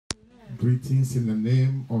Greetings in the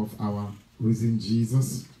name of our risen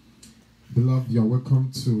Jesus. Beloved, you are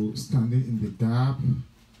welcome to Standing in the Gap.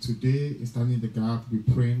 Today, in Standing in the Gap, we're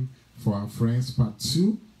praying for our friends, part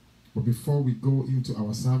 2. But before we go into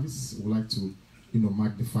our service, we'd like to,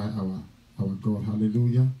 magnify our God.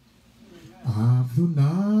 Hallelujah. Adonai,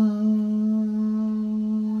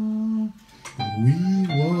 we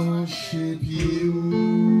worship you,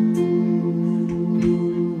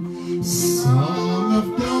 Son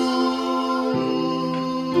of God.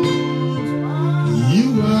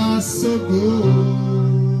 You are so good,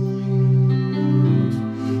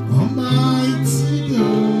 Almighty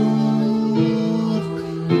God.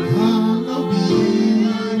 Hallowed be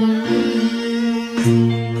thy name.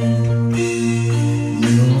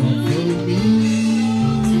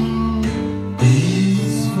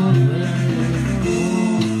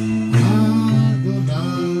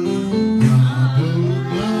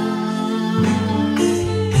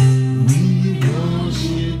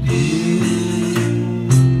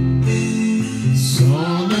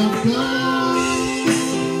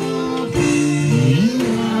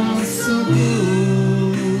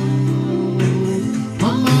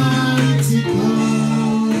 Almighty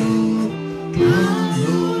God.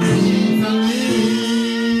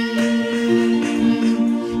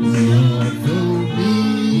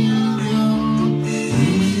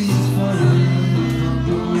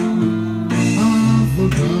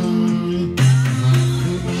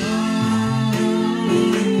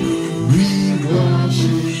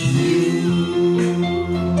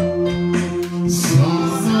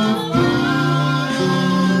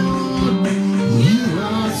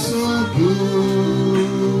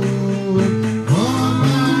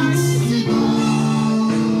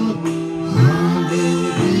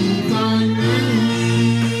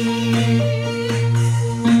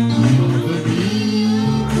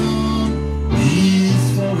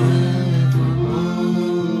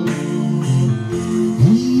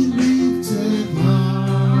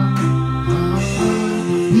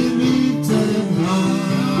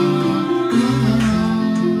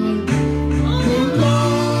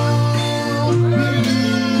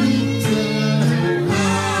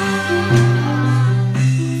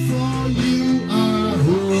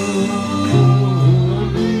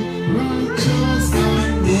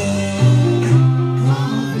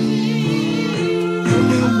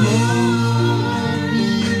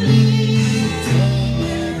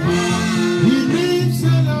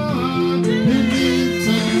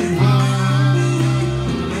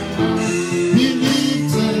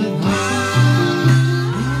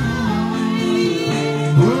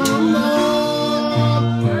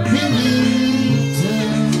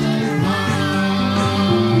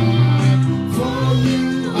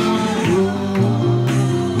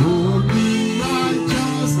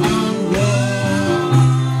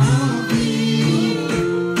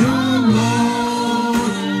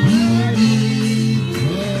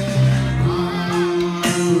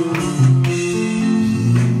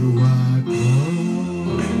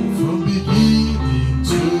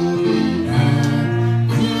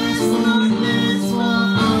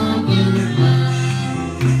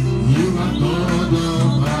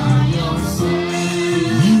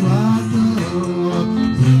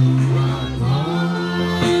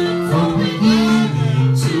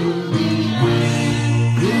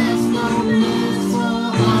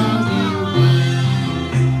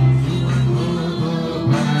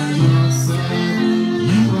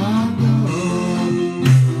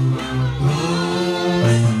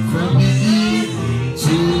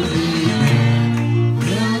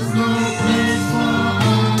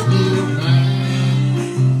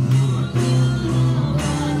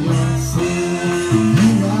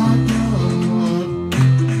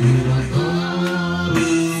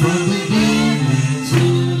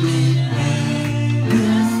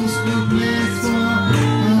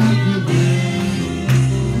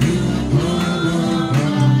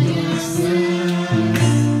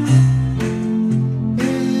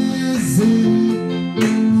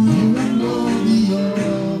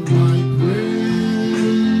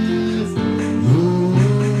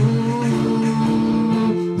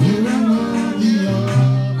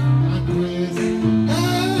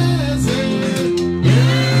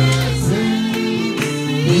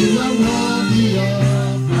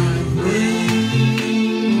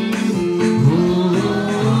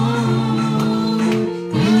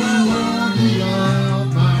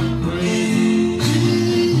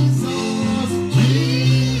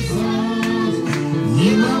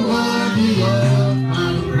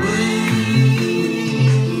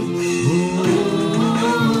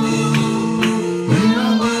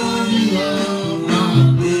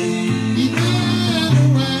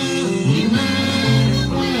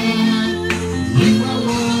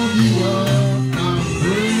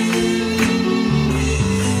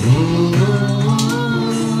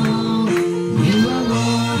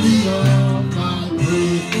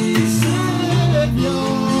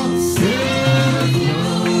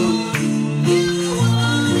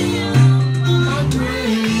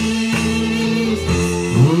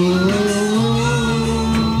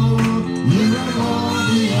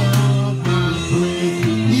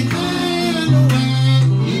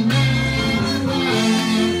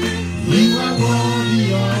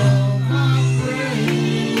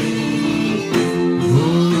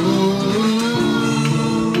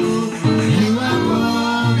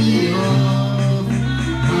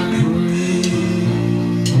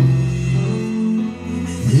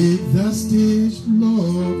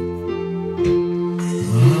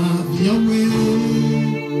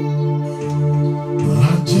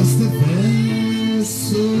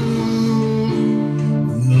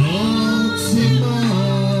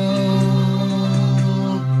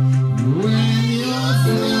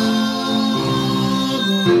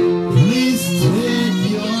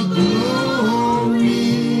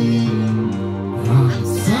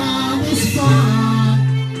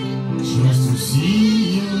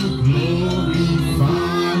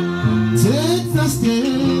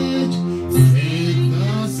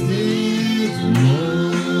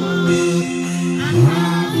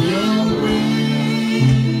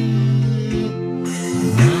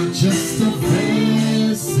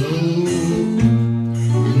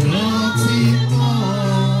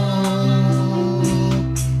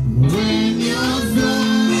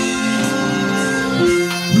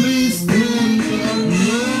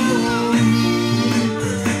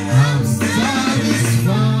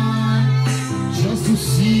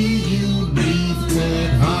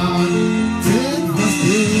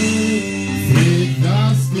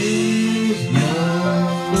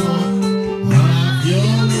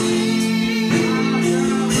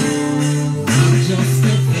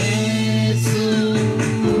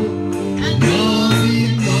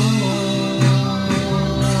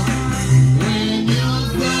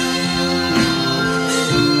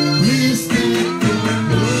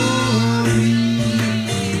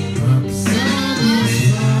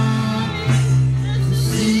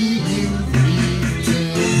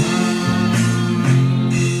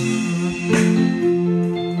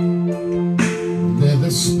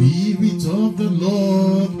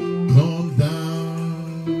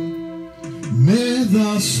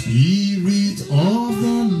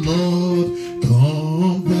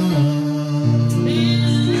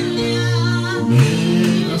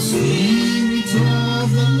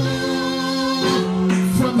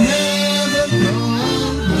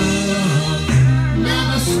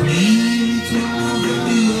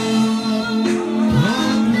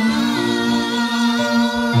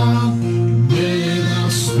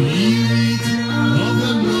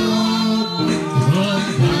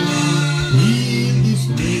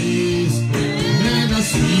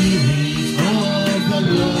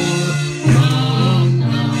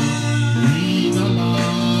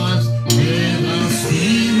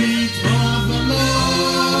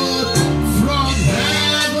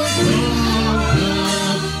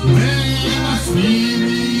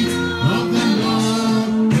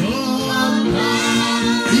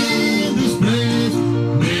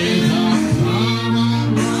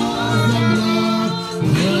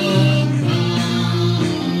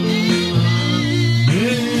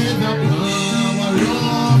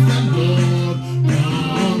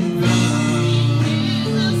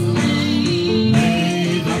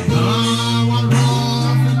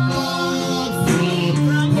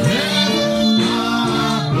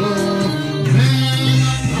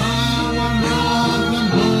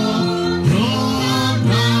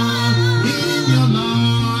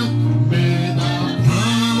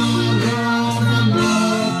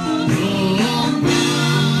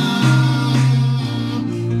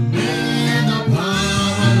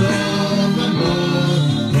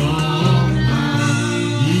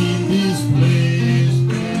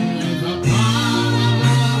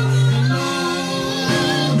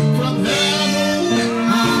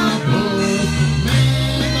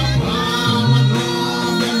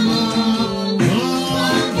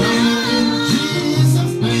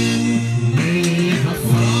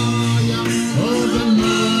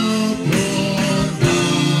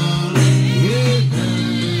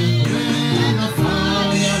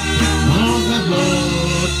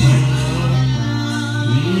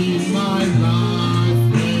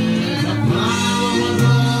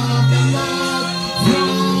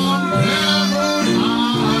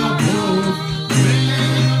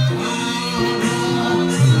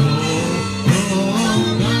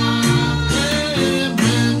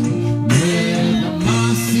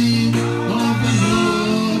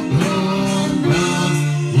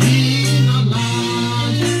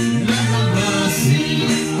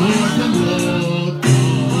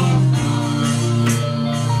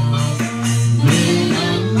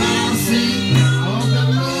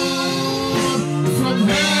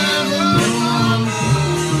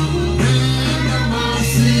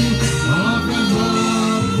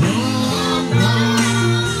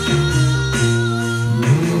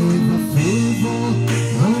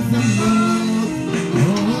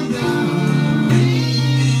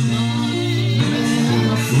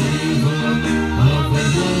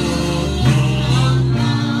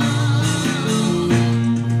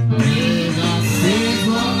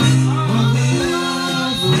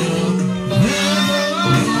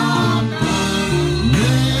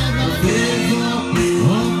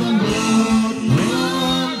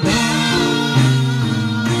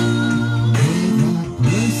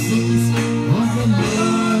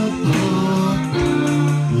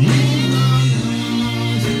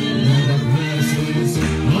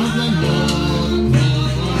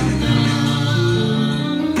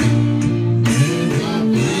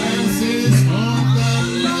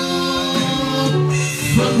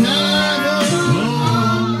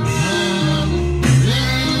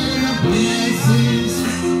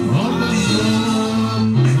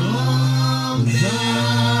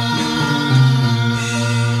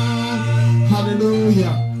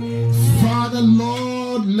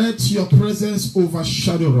 goodness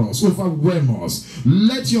overshadow us, overwhelm us.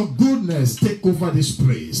 Let your goodness take over this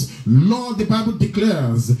place. Lord, the Bible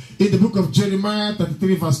declares in the book of Jeremiah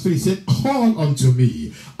 33 verse 3, say, call unto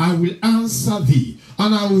me, I will answer thee,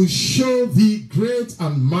 and I will show thee great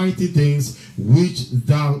and mighty things which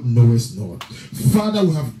thou knowest not. Father,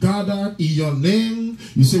 we have gathered in your name.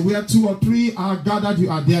 You say where 2 or 3 are gathered, you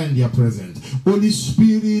are there in their presence. Holy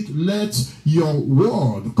Spirit, let your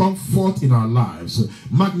word come forth in our lives.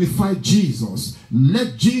 Magnify Jesus.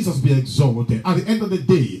 Let Jesus be exalted. At the end of the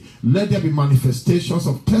day, let there be manifestations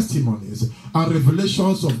of testimonies and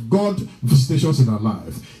revelations of God visitations in our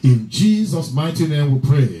life. In Jesus' mighty name we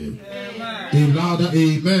pray. Amen. A louder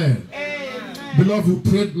amen. Amen. Beloved,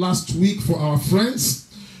 we prayed last week for our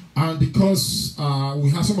friends, and because we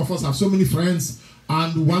have, some of us have so many friends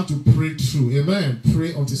and we want to pray through. Amen.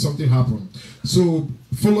 Pray until something happens. So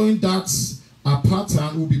following that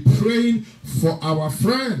pattern, we'll be praying for our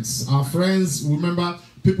friends. Our friends, remember,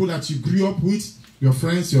 people that you grew up with, your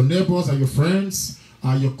friends, your neighbors are your friends.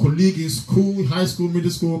 Your colleague in school, high school, middle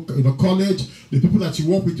school, college, the people that you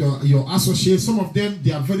work with, your associates, some of them,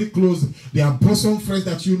 they are very close. They are bosom friends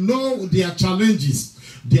that you know their challenges.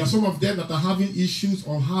 There are some of them that are having issues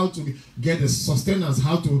on how to get the sustenance,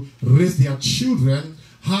 how to raise their children,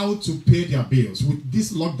 how to pay their bills. With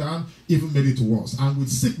this lockdown, even made it worse. And with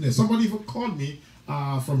sickness, somebody even called me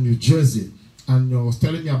from New Jersey and was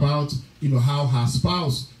telling me about, how her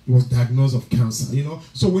spouse was diagnosed of cancer,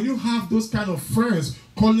 So when you have those kind of friends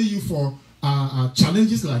calling you for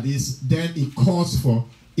challenges like this, then it calls for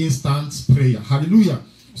instant prayer. Hallelujah.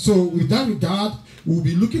 So with that regard, we'll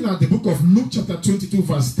be looking at the book of Luke chapter 22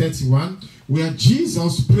 verse 31, where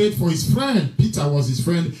Jesus prayed for his friend. Peter was his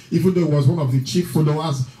friend, even though he was one of the chief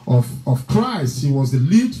followers of Christ. He was the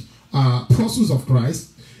lead apostles of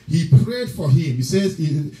Christ. He prayed for him. He says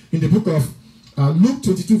in the book of Luke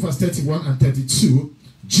 22 verse 31 and 32,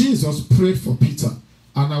 Jesus prayed for Peter.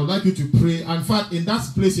 And I would like you to pray. In fact, in that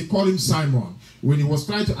place, he called him Simon. When he was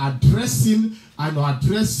trying to address him,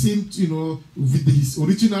 with his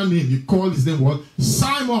original name, he called his name what?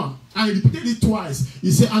 Simon. And he repeated it twice.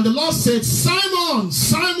 He said, and the Lord said, Simon,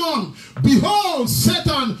 Simon, behold,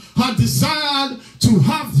 Satan had desired to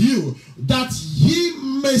have you, that he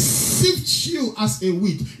may sift you as a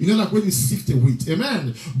wheat. Like when you sift a wheat.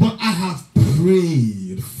 Amen. But I have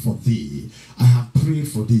prayed for thee. I have prayed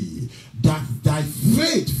for thee, that thy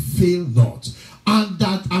faith fail not,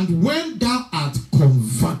 and when thou art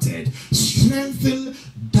converted, strengthen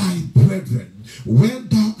thy brethren. When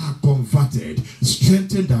thou art converted,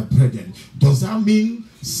 strengthen thy brethren. Does that mean,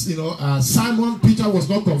 Simon Peter was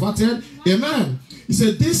not converted? Amen. He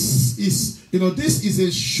said, this is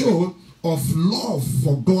a show of love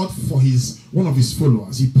for God for one of his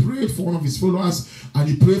followers. He prayed for one of his followers, and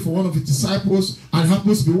he prayed for one of his disciples, and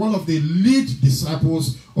happens to be one of the lead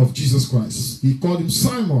disciples of Jesus Christ. He called him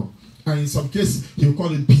Simon, and in some cases he will call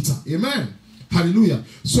him Peter. Amen. Hallelujah.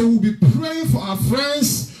 So we'll be praying for our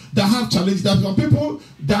friends that have challenges. There are some people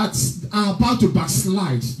that are about to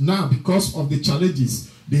backslide now because of the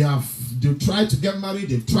challenges. They've tried to get married,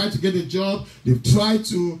 they've tried to get a job, they've tried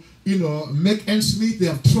to make ends meet. They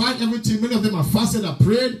have tried everything. Many of them have fasted and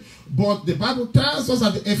prayed. But the Bible tells us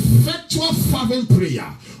that the effectual fervent prayer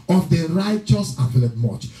of the righteous availeth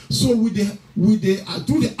much. So through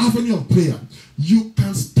the avenue of prayer, you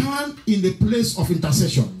can stand in the place of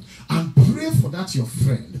intercession and pray for that your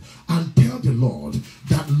friend and tell the Lord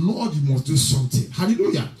that, Lord, you must do something.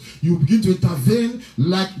 Hallelujah. You begin to intervene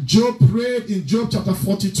like Job prayed in Job chapter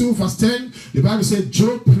 42 verse 10. The Bible said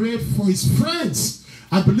Job prayed for his friends.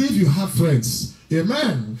 I believe you have friends.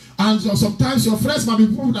 Amen. And sometimes your friends might be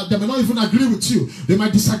people that they may not even agree with you. They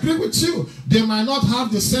might disagree with you. They might not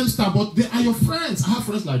have the same style, but they are your friends. I have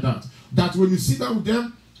friends like that. That when you sit down with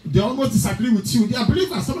them, they almost disagree with you. They are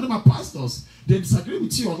believers. Some of them are pastors. They disagree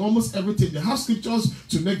with you on almost everything. They have scriptures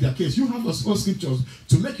to make their case. You have your own scriptures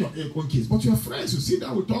to make your own case. But your friends, you sit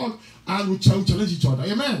down, we talk, and we challenge each other.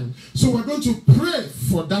 Amen. So we're going to pray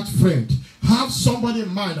for that friend. Have somebody in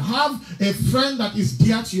mind. Have a friend that is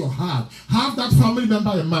dear to your heart. Have that family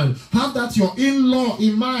member in mind. Have that your in-law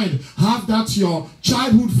in mind. Have that your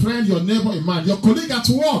childhood friend, your neighbor in mind. Your colleague at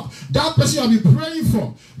work. That person you have been praying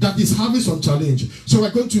for that is having some challenge. So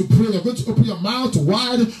we're going to pray. You're going to open your mouth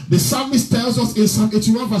wide. The psalmist tells us in Psalm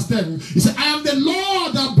 81 verse 10. He said, I am the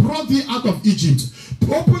Lord that brought thee out of Egypt.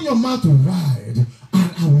 Open your mouth wide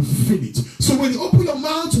and I will fill it. So when you open your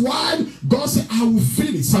mouth wide, God said, I will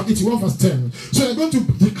fill it. Psalm 81 verse 10. So you're going to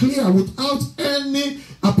declare without any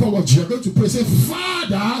apology. You're going to pray. Say,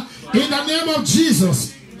 Father, in the name of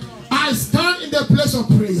Jesus, I stand in the place of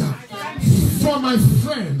prayer for my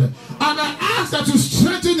friend. And I ask that you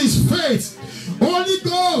strengthen his faith.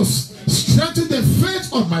 Ghost, strengthen the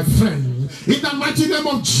faith of my friend. In the mighty name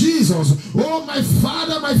of Jesus. Oh, my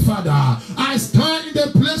Father, I stand in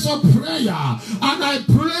the place of prayer and I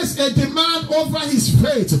place a demand over his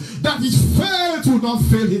faith, that his faith will not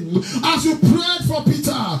fail him. As you prayed for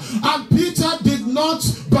Peter, and Peter did not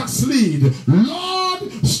backslid.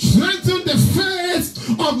 Lord, strengthen the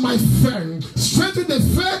faith of my friend. Strengthen the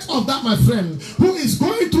faith of that my friend who is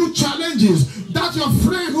going through challenges. That your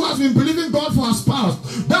friend who has been believing God for a spouse.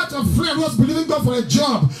 That your friend who has been believing God for a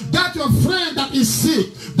job. That your friend that is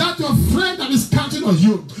sick. That your friend that is counting on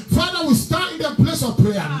you. Father, we stand in the place of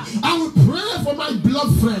prayer. I will pray for my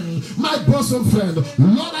beloved friend, my bosom friend.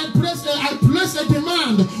 Lord, I place a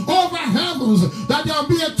demand over heavens that there will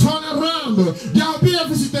be a turnaround. There will be a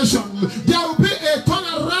visitation. There will be a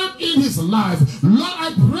turnaround in his life. Lord,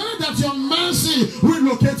 I pray that your mercy will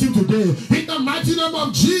locate him today. In the mighty name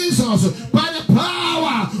of Jesus, by the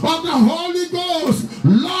power of the Holy Ghost,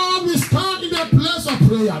 Lord, we stand in the place of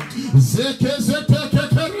prayer.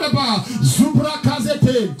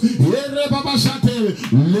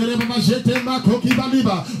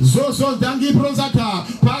 Zoso dangi brozata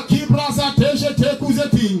paki brazate jete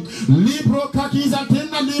kuzeti libro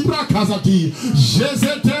kakizatena libra kazati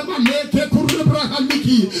jezetema leke kuribra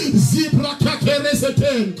haliki zibra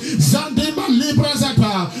kakeresete zandima libra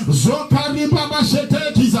zata zokariba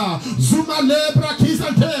bashete kiza zuma lebra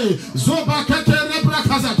kizate zoba kakerebra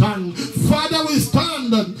kazatan. Father, we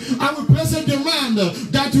stand and we place a demand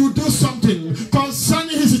that you do something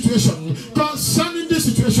concerning his situation, concerning this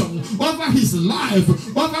situation, over his life,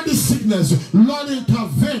 over this sickness. Lord,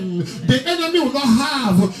 intervene. The enemy will not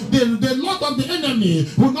have, the Lord of the enemy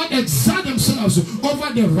will not exert themselves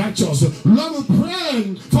over the righteous. Lord, we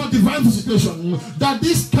pray for divine visitation, that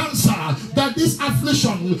this cancer, that this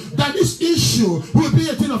affliction, that this issue will be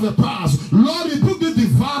a thing of the past. Lord, we put the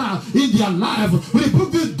devourer in their life. We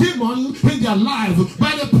put the demon in their life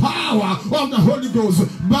by the power of the Holy Ghost.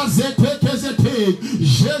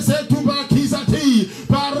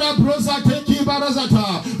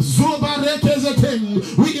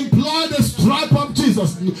 We employ the stripe of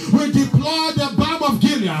Jesus. We deploy the balm of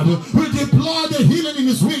Gilead. We deploy the healing in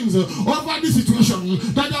his wings over this situation,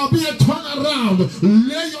 that there will be a turnaround.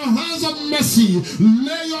 Lay your hands of mercy,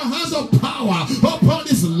 lay your hands of power upon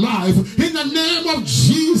his life in the name of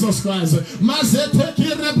Jesus Christ.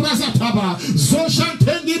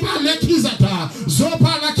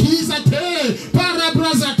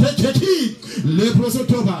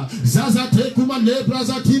 Lebrosotoba Zazate Kuma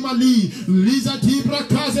Lebrazati Mali Liza Tibra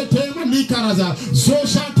Kazete Mali Karaza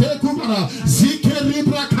Zoshate Kumara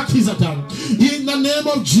Zikeribra Kakizata. In the name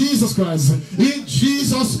of Jesus Christ, in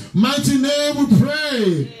Jesus' mighty name we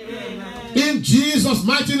pray. In Jesus'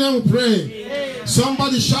 mighty name we pray.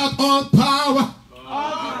 Somebody shout all power.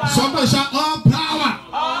 Somebody shout all power.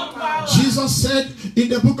 Jesus said in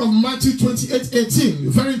the book of Matthew 28:18,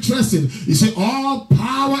 very interesting. He said, all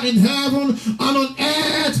power in heaven and on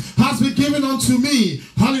earth has been given unto me.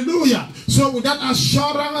 Hallelujah. So with that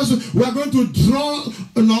assurance, we are going to draw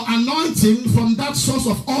anointing from that source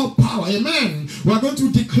of all power. Amen. We are going to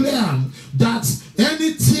declare that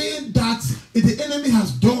anything that the enemy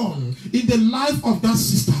has done in the life of that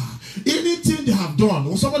sister, anything they have done,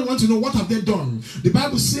 or somebody wants to know what have they done, the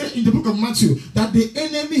Bible says in the book of Matthew that the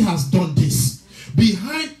enemy has done this.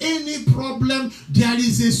 Behind any problem, there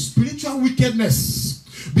is a spiritual wickedness.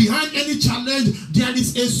 Behind any challenge, there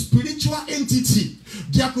is a spiritual entity.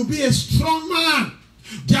 There could be a strong man.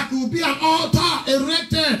 There could be an altar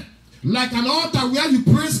erected. Like an altar where you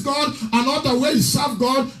praise God, an altar where you serve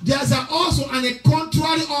God. There's also a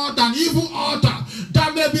contrary altar, an evil altar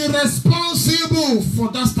that may be responsible for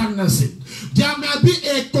that stagnancy. There may be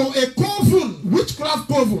a coven, witchcraft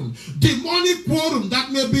coven, demonic quorum that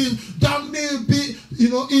may be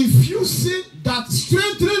infusing, that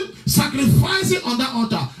strengthening, sacrificing on that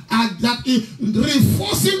altar, and that is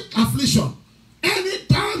reinforcing affliction.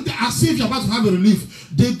 Anytime they are see you're about to have a relief,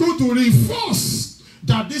 they go to reinforce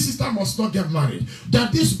that this sister must not get married,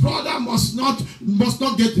 that this brother must not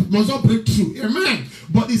break through. Amen.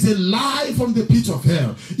 But it's a lie from the pit of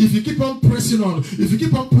hell. If you keep on pressing on, if you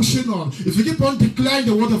keep on pushing on, if you keep on declaring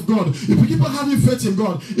the word of God, if you keep on having faith in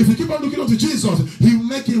God, if you keep on looking unto Jesus, he will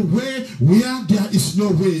make a way where there is no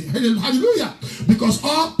way. Hallelujah. Because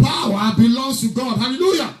all power belongs to God.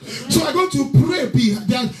 Hallelujah. So I'm going to pray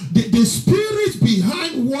that the spirit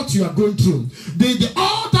behind what you are going through, the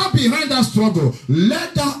altar behind that struggle,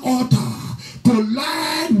 let that altar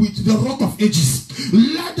collide with the rock of ages.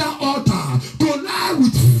 Let that altar collide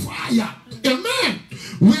with fire. Amen.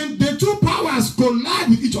 When the two powers collide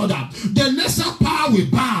with each other, the lesser power will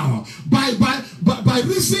bow by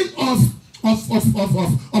reason of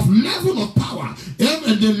level of power.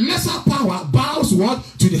 And the lesser power bows what?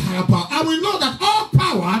 To the higher power. And we know that all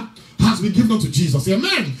power has been given unto Jesus.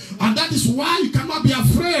 Amen. And that is why you cannot be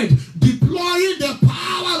afraid deploying the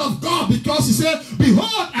power of God, because he said,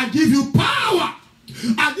 behold, I give you power.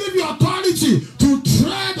 I give you authority to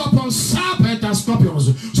tread upon serpents and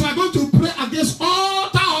scorpions. So I'm going to pray against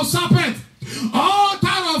altar of serpent,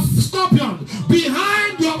 altar of scorpion,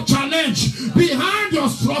 behind your challenge, behind your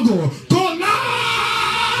struggle.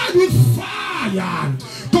 Collide with fire.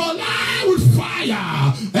 Collide with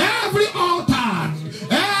fire. Every altar,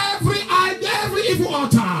 every evil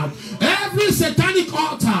altar, every satanic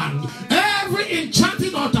altar, every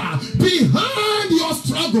enchanting altar, behind your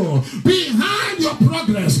struggle, behind your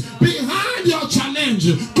progress, behind your challenge,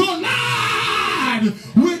 collide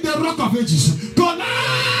with the Rock of Ages.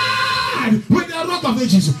 Collide with the Rock of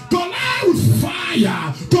Ages. Collide with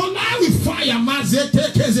fire. Collide with fire.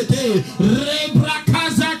 Mazete kezete,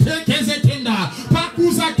 rebrakazate kezetenda,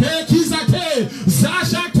 pakuzate kizate,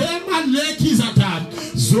 zashate male kizata,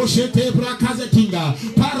 zoshete brakazetinga,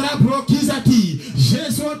 parabrokizati,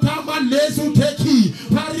 jesota malezu teki,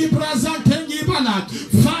 paribrazate balak.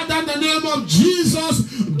 Father, in the name of Jesus,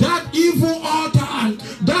 that evil altar,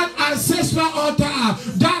 that ancestral altar,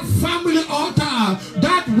 that family altar,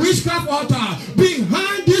 that witchcraft altar,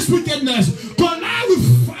 behind this wickedness, collide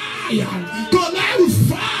with fire, collide with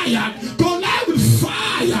fire, collide with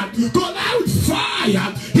fire, collide with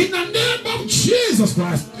fire, in the name of Jesus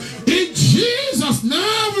Christ. In Jesus'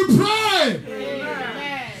 name we pray.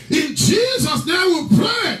 Amen. In Jesus' name we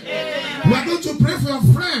pray. Amen. We are going to pray for your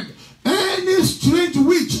friend. Any strange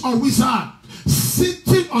witch or wizard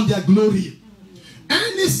sitting on their glory,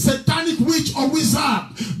 any satanic witch or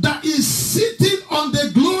wizard that is sitting on the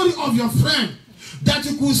glory of your friend, that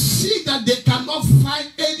you could see that they cannot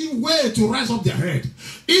find any way to rise up their head.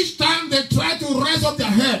 Each time they try to rise up their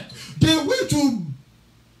head, they will to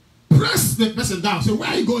press the person down. Say, where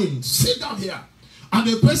are you going? Sit down here. And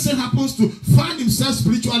the person happens to find himself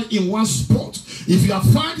spiritually in one spot. If you have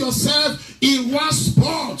found yourself in one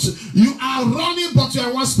spot, you are running but you are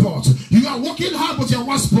in one spot. You are working hard but you are in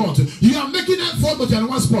one spot. You are making effort but you are in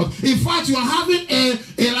one spot. In fact, you are having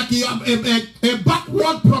a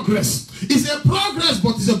backward progress. It's a progress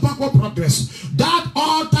but it's a backward progress. That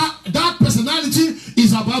altar, that personality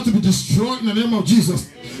is about to be destroyed in the name of Jesus.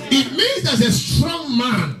 It means there's a strong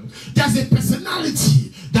man. There's a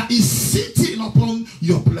personality that is sitting upon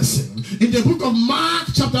your blessing. In the book of Mark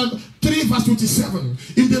chapter 3 verse 27,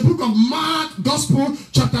 in the book of Mark Gospel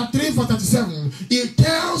chapter 3 verse 37, it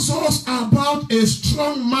tells us about a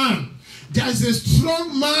strong man. There is a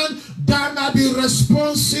strong man that may be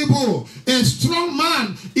responsible. A strong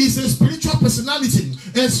man is a spiritual personality.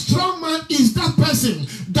 A strong man is that person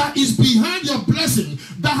that is behind your blessing,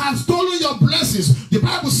 that has stolen your blessings. The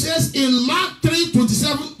Bible says in Mark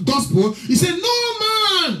 3:27 Gospel, it said,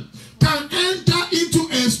 no man can enter into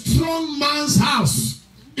a strong man's house,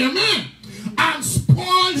 amen, and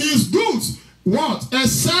spoil his goods. What?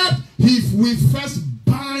 Except if we first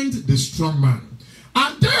bind the strong man,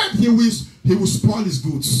 and then he will spoil his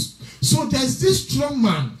goods. So there's this strong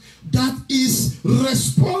man that is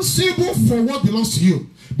responsible for what belongs to you.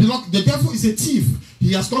 The devil is a thief.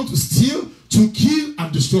 He has come to steal, to kill,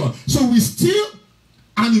 and destroy. So we steal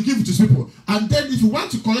and you give it to people. And then if you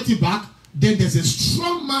want to collect it back, then there's a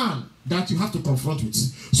strong man that you have to confront with.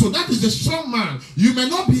 So that is the strong man. You may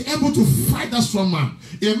not be able to fight that strong man.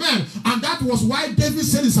 Amen. And that was why David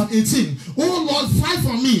said in Psalm 18, oh Lord, fight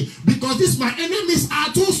for me, because these my enemies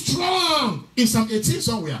are too strong. In Psalm 18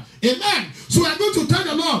 somewhere. Amen. So we are going to tell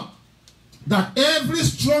the Lord that every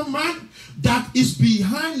strong man that is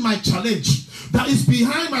behind my challenge, that is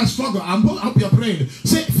behind my struggle, I hope you're praying.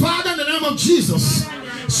 Say, Father, in the name of Jesus.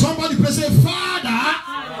 Somebody pray, say,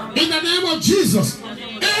 Father, in the name of Jesus.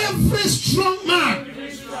 Every strong man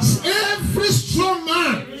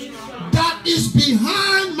that is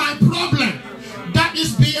behind my problem, that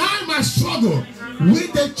is behind my struggle,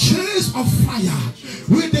 with the chains of fire,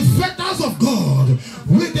 with the fetters of God,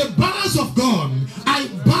 with the bars of God, I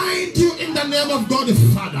bind you in the name of God the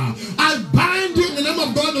Father. I bind you in the name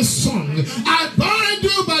of God the Son. I bind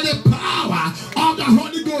you by the power of the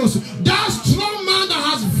Holy Ghost. That strong man that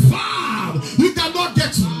has vowed, you cannot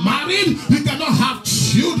get married, you cannot have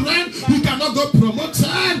children, you cannot go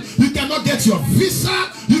promoted, you cannot get your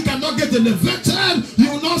visa, you cannot get elevated,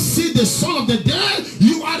 you will not see the Son of the dead.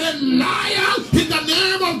 You are a liar. In the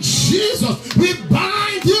name of Jesus, we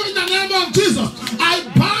bind you in the name of Jesus. I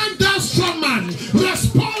bind that strong man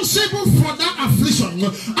responsible for that affliction.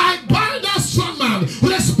 I bind that strong man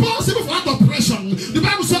responsible for that oppression. The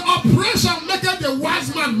Bible says oppression maketh the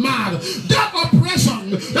wise man mad. That oppression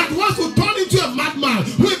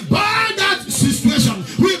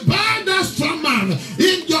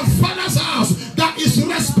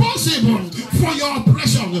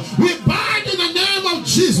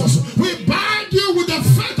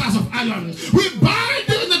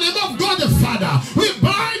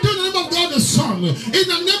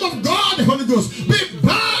name of God, the Holy Ghost, be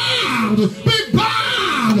bound, be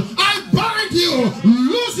bound. I bind you.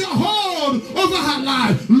 Lose your hold over her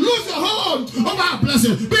life. Lose your hold over her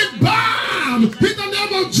blessing. Be bound in the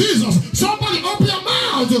name of Jesus. Somebody open your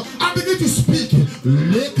mouth and begin to speak.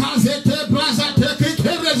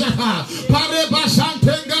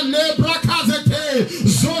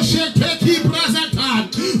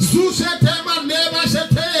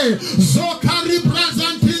 Zokari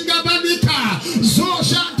Brazantinga Banika,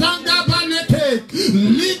 Zoshantanga Baneke,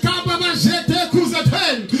 Lika Baba Jete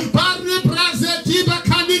Kuzaten, Pari Brazeti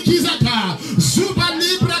Bakani Kizata, Zuba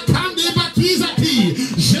Libra Kandi Bakizati,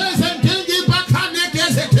 Jezentengi Bakane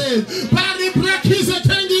Gezete, Pari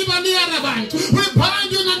Brakizetengi Baniaraban. We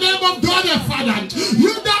bind you in the name of God the Father.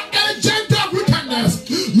 You that agent of wickedness,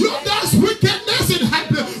 you that wickedness in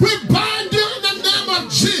heaven, we bind you in the name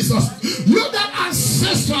of Jesus. You that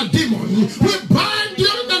ancestral demon, we bind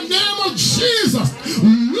you in the name of Jesus.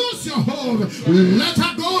 Lose your hold. Let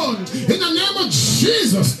her go in the name of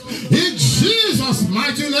Jesus. In Jesus'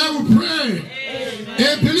 mighty name we pray.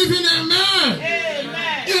 A believing amen.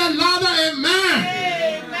 In a louder amen.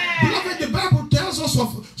 Beloved, the Bible tells us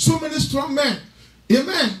of so many strong men.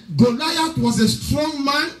 Amen. Goliath was a strong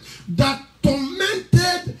man that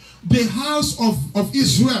tormented the house of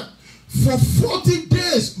Israel for 40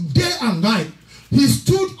 days, day and night. He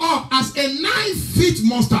stood up as a 9-foot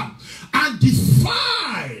monster and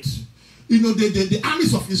defied, the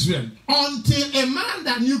armies of Israel, until a man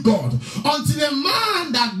that knew God, until a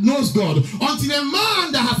man that knows God, until a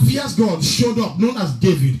man that fears God showed up, known as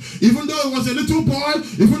David. Even though he was a little boy,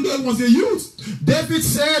 even though he was a youth, David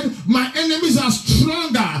said, my enemies are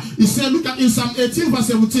stronger. He said, look at in Psalm 18 verse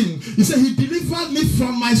 17, he said, he delivered me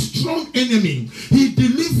from my strong enemy. He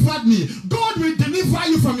delivered me. God will deliver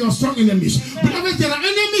you from your strong enemies. Beloved, there are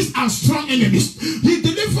enemies and strong enemies. He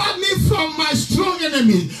delivered me from my strong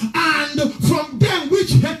enemy and from them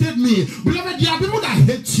which hated me. Beloved, there are people that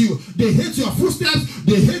hate you. They hate your footsteps.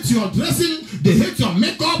 They hate your dressing. They hate your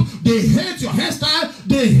makeup. They hate your hairstyle.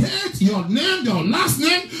 They hate your name, your last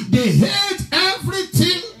name. They hate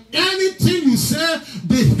everything, anything you say.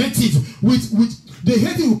 They hate it they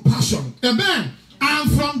hate it with passion. Amen.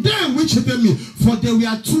 And from them which hated me, for they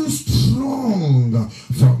were too strong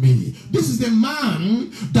for me. This is the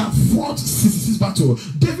man that fought 66 battle.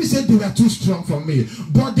 David said they were too strong for me.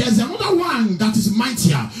 But there's another one that is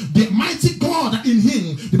mightier. The mighty God in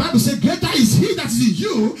him. The Bible says, greater is he that is in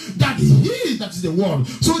you than he that is in the world.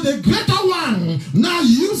 So the greater one now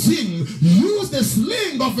used the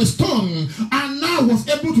sling of a stone, and now was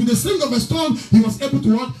able to, the sling of a stone, he was able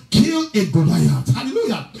to what? Kill a Goliath.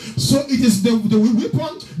 Hallelujah. So it is the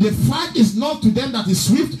weapon. The fight is not to them that is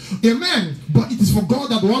swift. Amen. But it is for God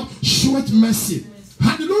that what? Showeth mercy.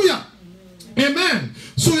 Hallelujah. Amen.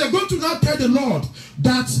 So we are going to now tell the Lord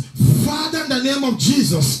that, Father, in the name of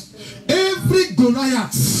Jesus, every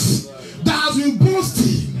Goliath that has been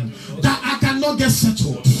boasting that I cannot get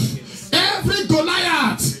settled, every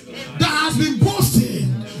Goliath that has been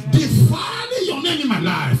boasting, defiling your name in my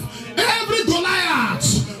life, every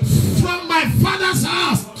Goliath from my father's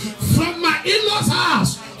house, from my in-laws'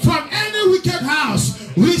 house, from any wicked house,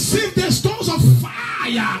 receive the stones of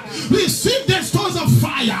fire. Receive the stones of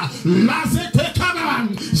fire. You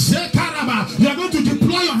are going to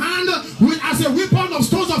deploy your hand as a weapon of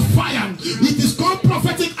stones of fire. It is called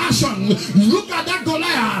prophetic action. Look at that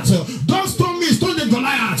Goliath. Don't stone me, stone the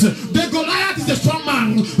Goliath. The Goliath is a strong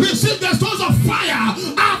man. Receive the stones of fire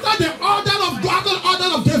after the order of God, the order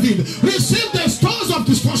of David. Receive the stones of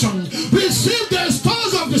destruction. Receive the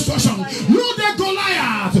stones of destruction. You the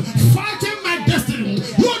Goliath fighting my destiny.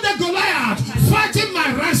 You the Goliath fighting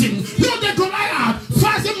my rising. You the Goliath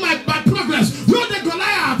fighting my progress. You the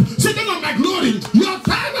Goliath sitting on my glory. Your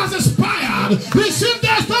time has expired. Receive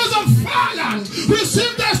the stones of fire.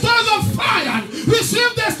 Receive the stones of fire.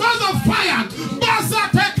 Receive the stones of fire.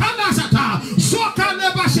 Basate kanasata.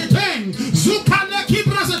 Zokane basheten. Zukane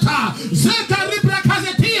kibrasata. Zeka ribra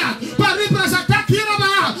kazetia. Paribra zata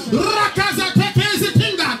kirama. Rakazate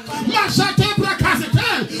kezitinga. Mashate brakazete.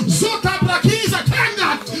 Zoka brakiza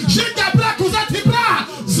tenga. Jika brakuzatibra.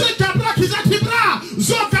 Zika brakizatibra.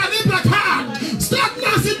 Zoka ribra kan.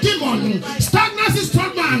 Stagnancy demon. Stagnancy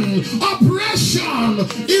strong man. Operation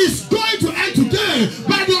is going to end today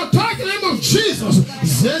by the authority name of Jesus.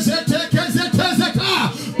 Zezete kezete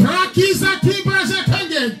zeta. Brakizati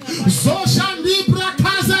brazetenge. Zoshandi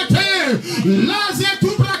brakazate. Lazetu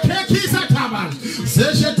brakekizataban.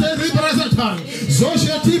 Zezete ribrazatan.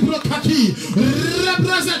 Zosheti brakaki.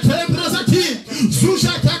 Rebrazate brazati.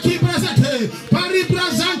 Zushataki brazate.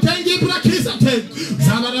 Paribrazantengi brakizate.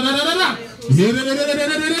 Zabadadadadada.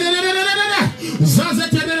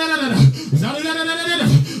 Zazete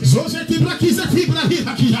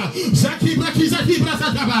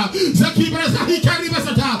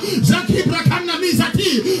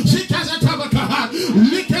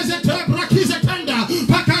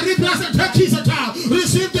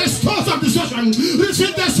Receive the source of destruction.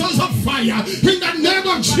 Receive the source of fire. In the name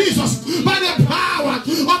of Jesus. By the power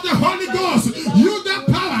of the Holy Ghost. Use that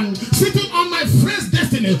power. Sitting on my friend's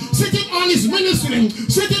destiny. Sitting on his ministry.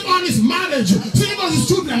 Sitting on his marriage. Sitting on his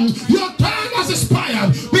children. Your time has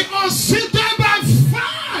expired. Be all seated by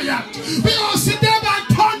fire. Be all seated by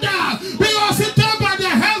thunder. Be all seated by the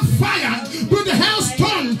hellfire. With the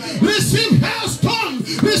hailstone. Receive hailstone.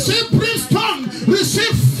 Receive brimstone.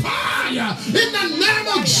 Receive fire. In the name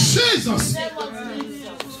of Jesus.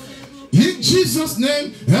 In Jesus'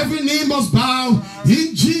 name, every knee must bow.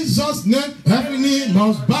 In Jesus' name, every knee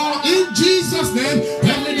must bow. In Jesus' name,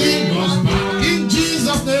 every knee must bow. In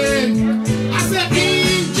Jesus' name. I said,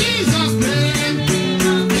 in Jesus' name.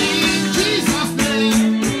 In Jesus' name.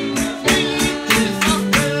 In Jesus'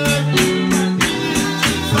 name.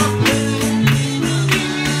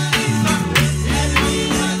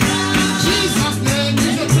 Jesus' name.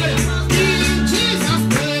 In Jesus'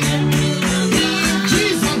 name. In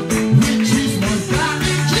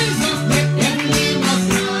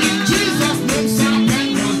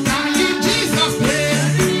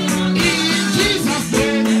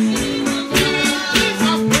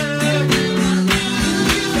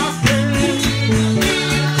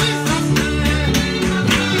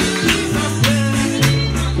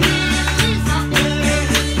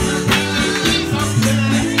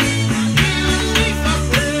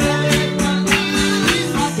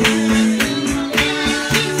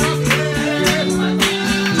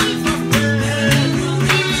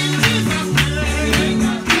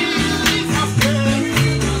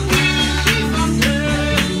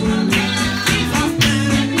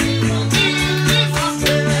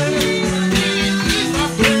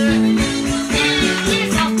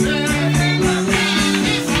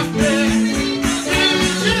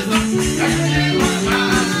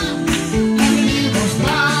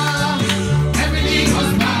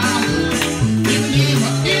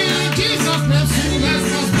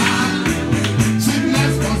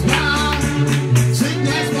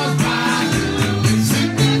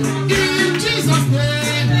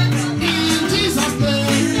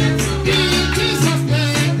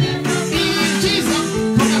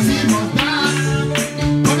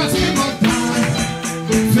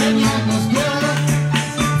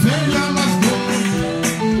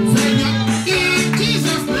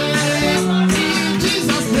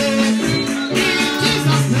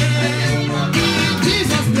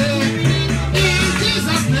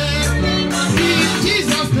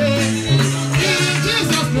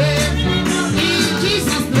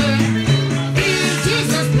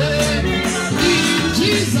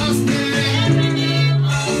Jesus' name.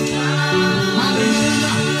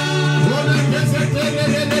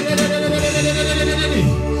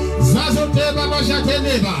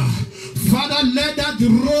 Father, let that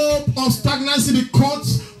rope of stagnancy be caught,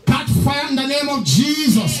 catch fire in the name of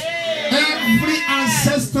Jesus. Every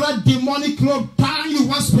ancestral demonic rope tying you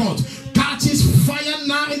one spot catches fire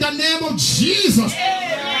now in the name of Jesus.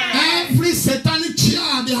 Every satanic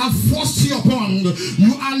chair they have forced you upon,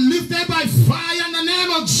 you are lifted by fire in the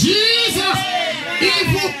name of Jesus.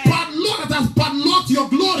 Evil padlock that has padlocked your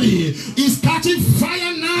glory is catching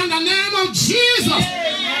fire now in the name of Jesus.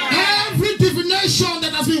 Every divination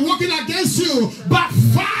that has been working against you, but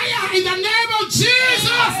fire in the name of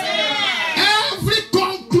Jesus. Every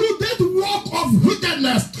concluded work of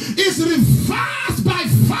wickedness is reversed by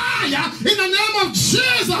fire in the name of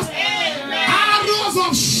Jesus. Arrows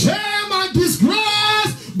of shame and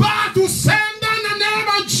disgrace back to sender in the name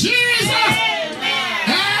of Jesus.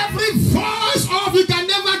 Every voice of you can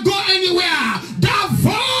never go anywhere, that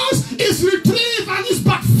voice is retrieved and is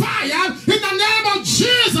backfired in the name of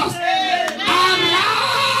Jesus.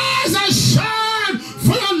 Arise and shine,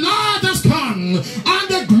 for your light has come, and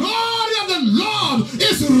the glory of the Lord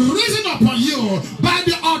is risen upon you by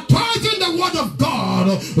the authority in the word of God.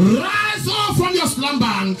 Rise up from your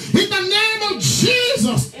slumber in the name of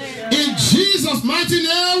Jesus. In Jesus' mighty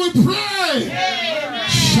name we pray.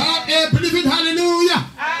 Shout a believing hallelujah.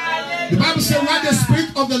 The Bible says where the Spirit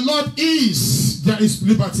of the Lord is, there is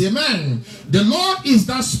liberty. Amen. The Lord is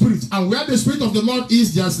that Spirit, and where the Spirit of the Lord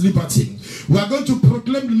is, there is liberty. We are going to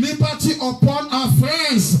proclaim liberty upon our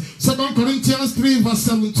friends. 2 Corinthians 3 verse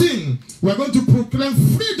 17. We are going to proclaim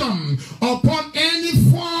freedom upon any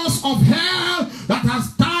force of hell that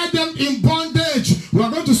has tied them in bondage. We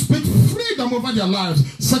are going to speak freedom over their lives.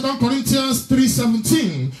 2 Corinthians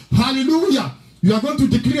 3:17. Hallelujah. You are going to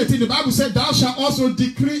decree a thing. The Bible said, thou shalt also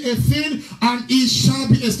decree a thing, and it shall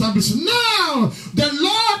be established. Now, the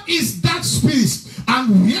Lord is that Spirit,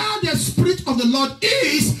 and where the Spirit of the Lord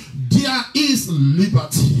is, there is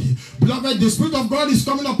liberty. Beloved, the Spirit of God is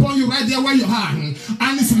coming upon you right there where you are, and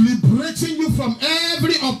it's liberating you from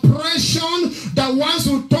every oppression that wants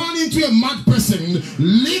to turn into a mad person.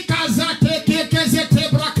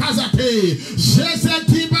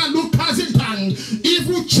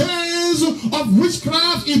 Evil chains of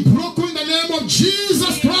witchcraft is broken in the name of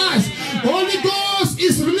Jesus Christ. Holy Ghost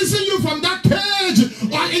is releasing you from that cage,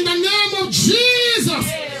 or in the name of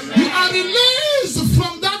Jesus. You are released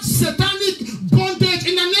from that satanic bondage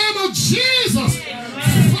in the name of Jesus.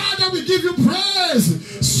 Father, we give you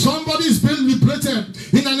praise. Somebody is being liberated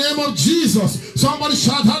in the name of Jesus. Somebody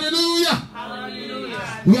shout hallelujah.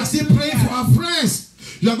 Hallelujah. We are still praying for our friends.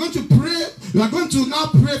 You are going to pray. You are going to now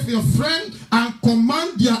pray for your friend and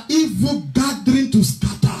command their evil gathering to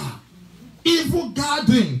scatter. Evil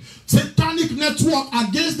gathering, satanic network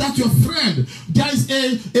against that your friend. There is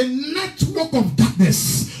a network of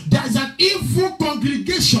darkness. There is an evil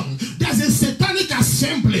congregation. There is a satanic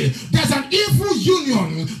assembly. There is an evil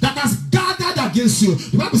union that has gathered against you.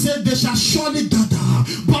 The Bible says they shall surely gather,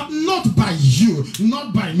 but not by you,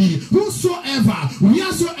 not by me. Whosoever,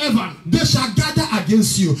 wheresoever they shall gather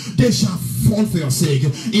against you, they shall fall for your sake.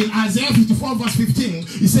 In Isaiah 54 verse 15,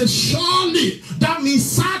 it says surely, that means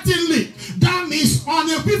certainly, that means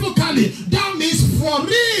unequivocally, that means for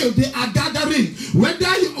real they are gathering.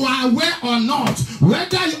 Whether you are aware or not,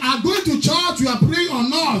 whether you are going to church, you are praying or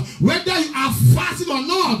not, whether you are fasting or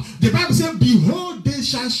not, the Bible says, behold, they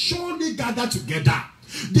shall surely gather together.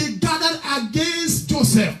 They gathered against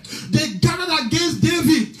Joseph. They gathered against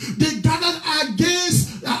David. They gathered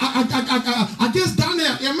against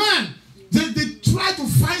Daniel. Amen. They try to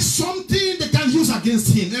find something they can use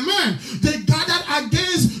against him. Amen. They gathered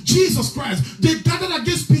against Jesus Christ. They gathered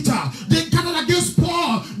against Peter. They gathered against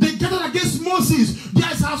Paul. They gathered against Moses. There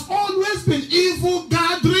has always been evil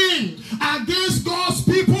gathering against God's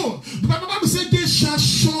people. The Bible says they shall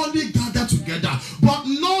surely gather together, but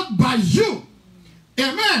not by you.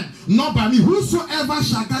 Amen. Not by me. Whosoever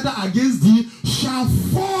shall gather against thee shall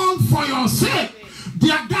fall for your sake.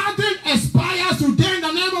 Their gathering expires today in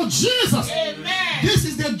the name of Jesus. Amen. This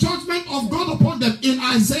is the judgment of God upon them. In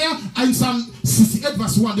Isaiah and Psalm 68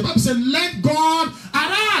 verse 1, the Bible says, let God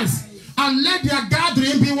arise and let their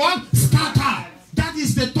gathering be what? Scatter. That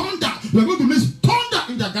is the thunder. We are going to release thunder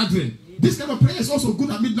in their gathering. This kind of prayer is also good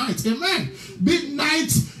at midnight. Amen.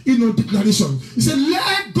 Midnight, declaration. He said,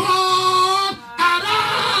 let God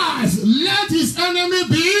arise. Let his enemy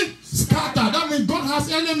be scattered. That means God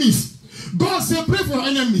has enemies. God said, pray for your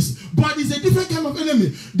enemies. But it's a different kind of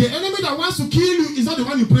enemy. The enemy that wants to kill you is not the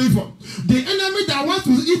one you pray for. The enemy that wants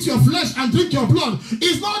to eat your flesh and drink your blood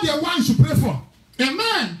is not the one you should pray for.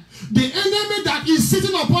 Amen. The enemy that is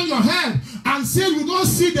sitting upon your head and saying you don't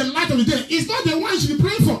see the light of the day is not the one you should be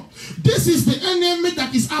praying for. This is the enemy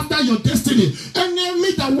that is after your destiny.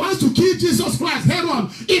 Enemy that wants to kill Jesus Christ head on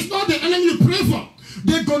is not the enemy you pray for.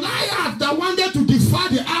 The Goliath that wanted to defy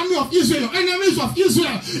the army of Israel, enemies of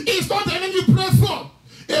Israel, is not the enemy you pray for.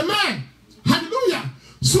 Amen. Hallelujah.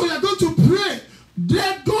 So you are going to pray.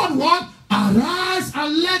 Let God what? Arise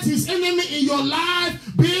and let his enemy in your life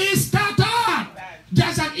be scattered.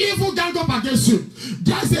 There's an evil gang up against you.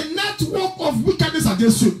 There's a network of wickedness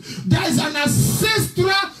against you. There is an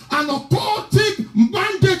ancestral and occultic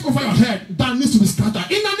mandate over your head that needs to be scattered.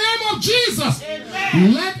 In the name of Jesus,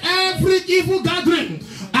 amen. Let every evil gathering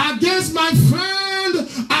against my friend,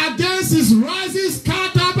 against his rising,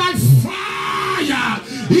 scatter by fire.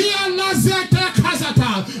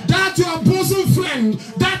 That your bosom friend,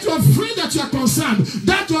 that your friend that you are concerned,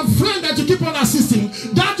 that your friend that you keep on assisting,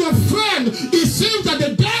 that your friend, it seems that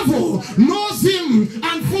the devil knows him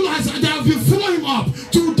and they will follow him up.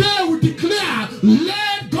 Today we declare,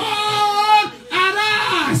 let God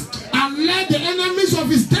arise and let the enemies of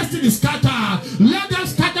his destiny scatter. Let them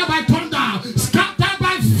scatter by thunder, scatter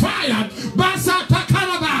by fire. Basa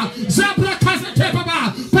takaraba, zabra kazate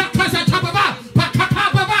baba, pakazata baba,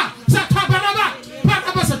 pakata baba, zatabaraba,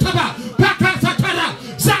 pakabasataba, pakazatara,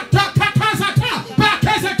 zatakakazata,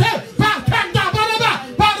 pakazate, pakanda baraba,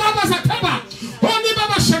 barabazataba, oni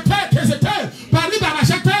baba shete kezete, bariba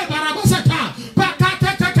shete, barabazata,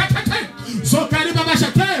 pakate, zokari baba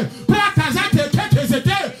shete, pakazate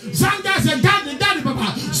kezete, zanga zengani ndani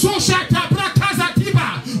baba, so shata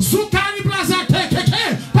prakazatiba, zukari blazate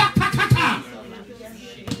keke, pakakaka.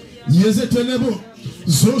 Yezetelebo.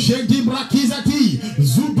 Zoshedi brakizati,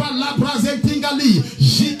 zuba la brazentingali,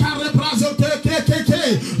 jikare brazote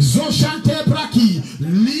keke, zoshante braki,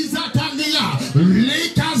 liza tania,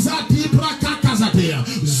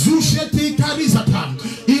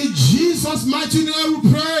 mighty name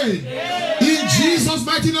we pray. In Jesus'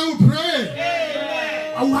 mighty name we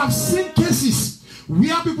pray. I have seen cases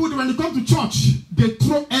where people, when they come to church, they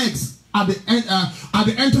throw eggs at the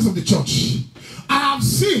entrance of the church. I have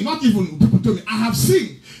seen, not even people tell me, I have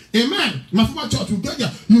seen, amen, my former church will get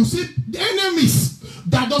there. You see the enemies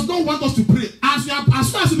that does not want us to pray. As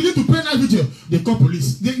soon as you begin to pray that video, they call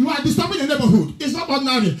police. You are disturbing the neighborhood. It's not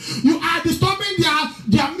ordinary. You are disturbing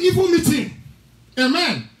their evil meeting.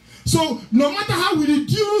 Amen. So no matter how we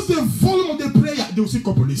reduce the volume of the prayer, they will still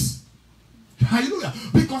call police. Hallelujah.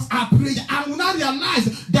 Because our prayer, I will not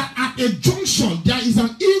realize that at a junction there is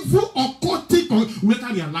an evil occultic, we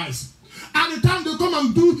can realize. At the time they come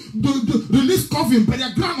and do release coffin, but they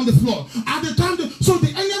are ground on the floor. At the time, so the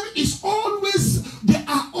enemy is always, they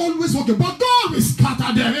are always working. But God will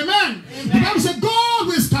scatter them. Amen. The Bible says God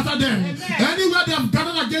will scatter them. Amen. Anywhere they have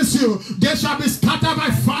gathered against you, they shall be scattered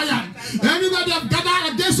by fire. Anywhere they have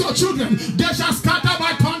gathered against your children, they shall scatter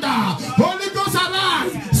by thunder. Holy Ghost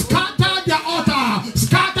arise, scatter their altar,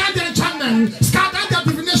 scatter their enchantment, scatter their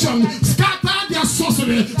divination, scatter their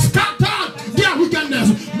sorcery, scatter their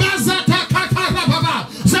wickedness.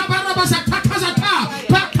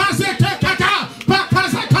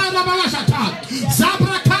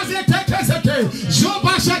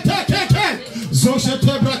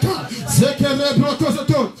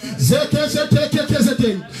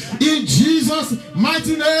 In Jesus'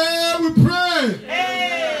 mighty name we pray.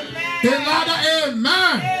 Amen.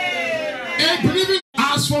 And believing,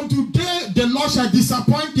 as from today the Lord shall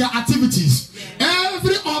disappoint their activities.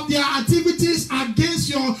 Every of their activities against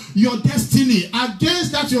your destiny,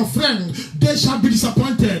 against that your friend, they shall be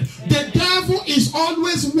disappointed. The devil is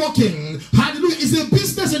always working. Hallelujah. It's a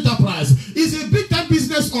business enterprise. It's a big time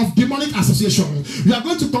business of demonic association. You are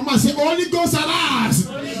going to come and say, Holy Ghost arise.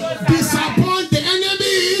 Disappoint the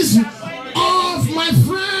enemies of my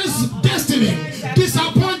friend's destiny.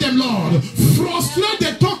 Disappoint them, Lord. Frustrate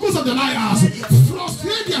the tokens of the liars.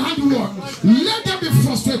 Frustrate their handiwork. Let them be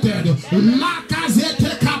frustrated.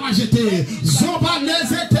 Lakazete kabajete. Zoba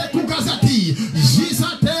lezete kugazati.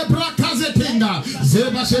 Jisate brakazetenga.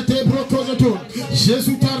 Zebashete brokozoto.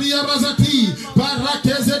 Jesutaria razati.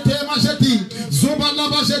 Parakezete majeti. Zoba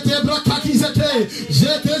labajete brakakizete.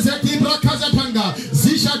 Jetezeti brakazatanga.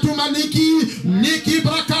 Zishatumaniki. Niki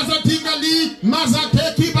brakazatinga li.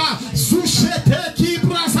 Mazate kiba. Sushete ki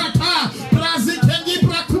brazata. Brazitengi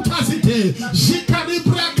brakukazite. Jikari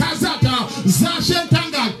brakazata.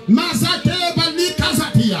 Zashetanga. Mazate bali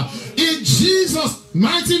kazatia. In Jesus'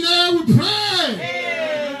 mighty name we pray.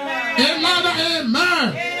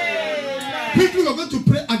 Amen. Quickly, we're going to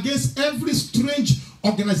pray against every strange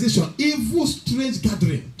organization, evil, strange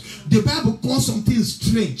gathering. The Bible calls something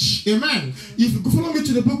strange. Amen. If you follow me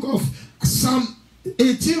to the book of Psalm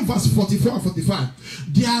 18, verse 44 and 45,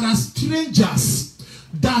 there are strangers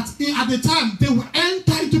that at the time they will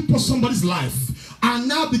enter into somebody's life and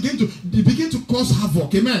now begin to cause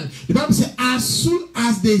havoc. Amen. The Bible says, as soon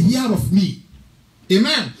as they hear of me,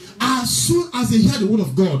 amen, as soon as they hear the word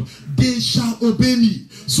of God, they shall obey me.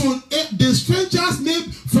 So the strangers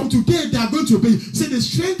named from today, they are going to obey. Say, the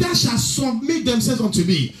strangers shall submit themselves unto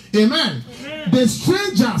me. Amen. The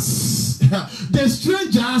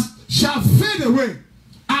strangers shall fade away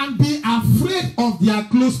and be afraid of their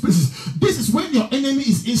close places. This is when your enemy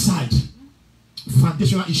is inside.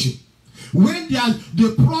 Foundational issue. When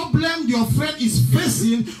the problem your friend is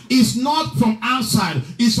facing is not from outside,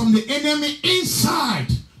 it's from the enemy inside.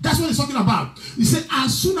 That's what he's talking about. He said,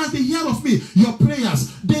 as soon as they hear of me, your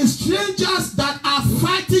prayers, the strangers that are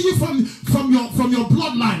fighting you from your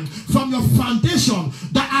bloodline, from your foundation,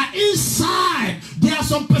 that are inside, there are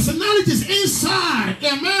some personalities inside,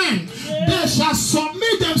 amen. They shall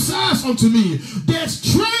submit themselves unto me. The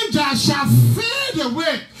strangers shall fade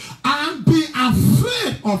away and be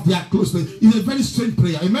afraid of their closeness. It's a very strange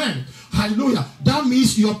prayer, amen. Hallelujah. That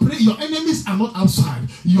means your enemies are not outside.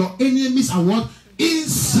 Your enemies are what?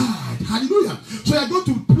 Inside. Hallelujah. So you're going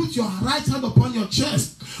to put your right hand upon your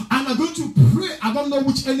chest and you're going to pray. I don't know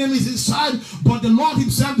which enemy is inside, but the Lord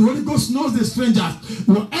himself, the Holy Ghost, knows the strangers.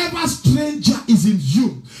 Whatever stranger is in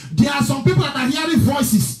you, there are some people that are hearing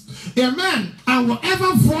voices, amen, and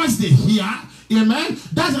whatever voice they hear, amen,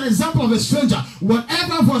 that's an example of a stranger.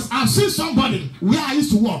 Whatever voice, I've seen somebody where I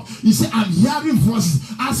used to work. He said, I'm hearing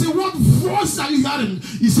voices. I said, what voice are you hearing?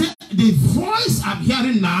 He said, the voice I'm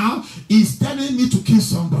hearing now is telling me to kill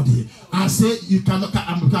somebody. I said, you cannot,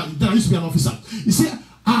 I used to be an officer. He said,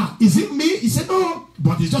 is it me? He said, no,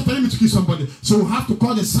 but he's just telling me to kill somebody. So we have to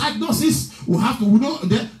call the site nurses. We have to,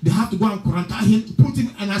 they have to go and quarantine him, put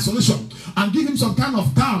him in isolation, and give him some kind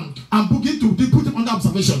of gown, and put him under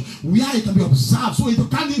observation where it can be observed. So it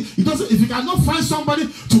doesn't. If you cannot find somebody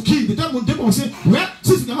to kill, the devil will say, well,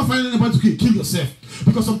 since you cannot find anybody to kill yourself.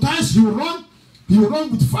 Because sometimes he will run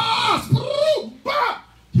with fast.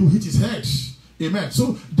 He will hit his head. Amen.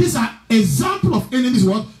 So these are examples of enemies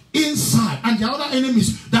what? Inside. And there are other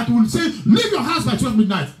enemies that will say, leave your house by 12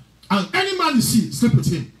 midnight. And any man you see, sleep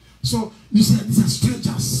with him. So you say, these are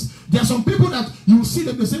strangers. There are some people that you will see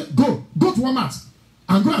them, they say, go to Walmart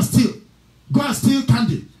and go and steal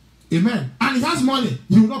candy. Amen. And he has money,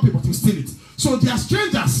 he will not be able to steal it. So they are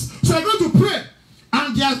strangers. So you're going to pray.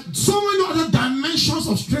 And there are so many other dimensions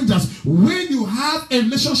of strangers when you have a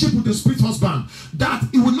relationship with the spirit husband that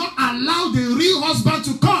it will not allow the real husband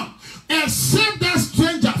to come. Except that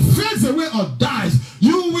stranger fades away or dies,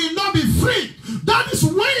 you will not be free. That is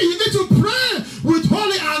when you need to pray with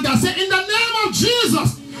holy anger. Say, in the name of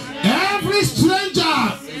Jesus, every stranger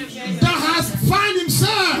that has found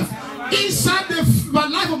himself inside the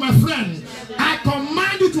life of my friend, I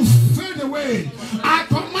command you to fade away. I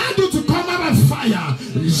command you to come out by fire.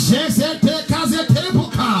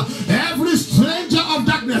 Every stranger of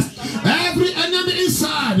darkness, every enemy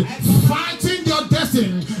inside fighting your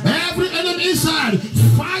destiny, every enemy inside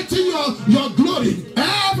fighting your glory,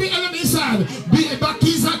 every enemy inside be a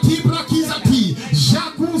bakizati brakizati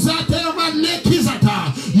jakuzate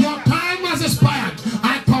manekizata. Your time has expired.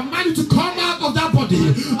 I command you to come out of that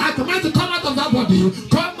body. I command you to come out of that body.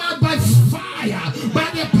 Come out by fire, by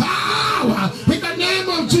the power in the name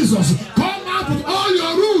of Jesus. Come out with all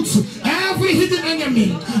your roots. Every hidden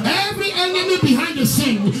enemy, every enemy behind the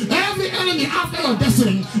scene, every enemy after your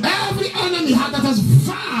destiny, every enemy that has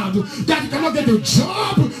vowed that you cannot get a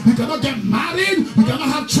job, you cannot get married, you cannot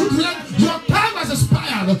have children, your time has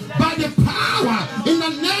expired. By the power in the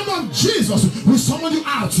name of Jesus, we summon you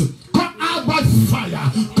out. Come out by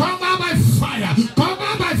fire. Come out by fire. Come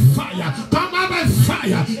out by fire. Come out by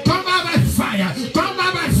fire. Come out by fire. Come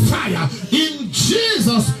out by fire. In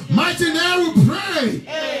Jesus' mighty name we pray.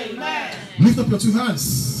 Amen. Lift up your two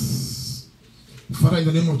hands. Father, in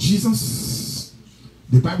the name of Jesus,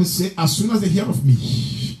 the Bible says, as soon as they hear of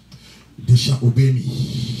me, they shall obey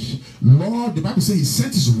me. Lord, the Bible says he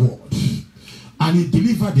sent his word and he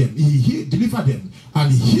delivered them. He delivered them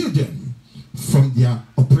and he healed them from their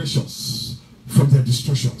oppressions, from their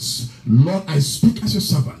destructions. Lord, I speak as your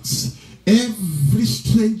servants. Every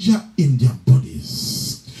stranger in their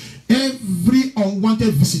bodies, every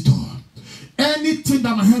unwanted visitor, anything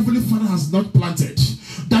that my heavenly Father has not planted,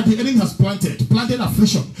 that the enemy has planted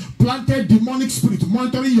affliction, planted demonic spirit,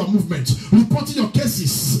 monitoring your movement, reporting your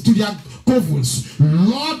cases to their covens.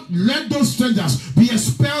 Lord, let those strangers be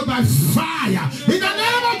expelled by fire in the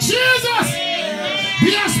name of Jesus.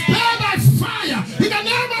 Be expelled by fire in the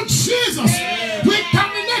name of Jesus. We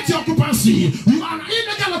terminate your occupancy. You are an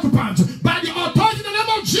illegal occupant. By the authority in the name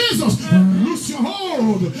of Jesus, loose your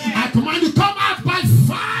hold. I command you, come out by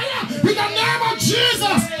fire in the name of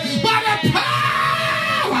Jesus. By the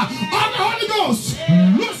power of the Holy Ghost,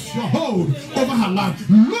 loose your hold over her life.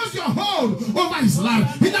 Lose your hold over his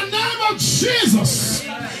life in the name of Jesus.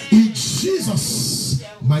 In Jesus'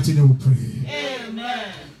 mighty name we pray.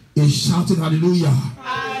 Amen. A shouting hallelujah.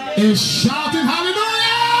 A shouting hallelujah.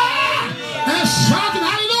 A shouting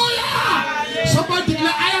hallelujah. Somebody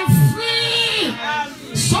declare, I am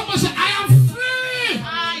free. Somebody say, I am free. I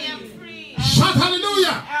am free. Shout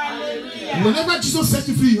hallelujah. Hallelujah. Whenever Jesus sets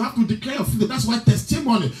you free, you have to declare your freedom. That's why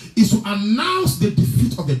testimony is to announce the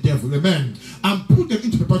defeat of the devil. Amen. And put them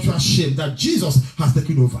into perpetual shame that Jesus has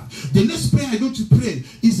taken over. The next prayer I go to pray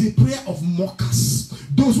is a prayer of mockers.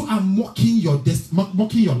 Those who are mocking your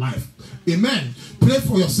mocking your life. Amen. Pray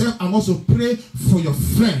for yourself and also pray for your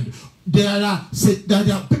friend. There are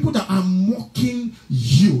people that are mocking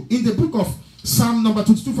you. In the book of Psalm number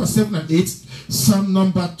 22 verse 7 and 8, Psalm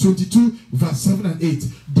number 22 verse 7 and 8,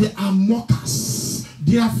 they are mockers.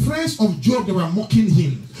 They are friends of Job. They were mocking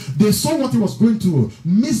him. They saw what he was going through.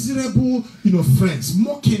 Miserable, friends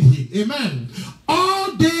mocking him. Amen.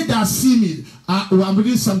 All they that see me, I'm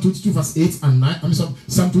reading Psalm 22 verse 8 and 9.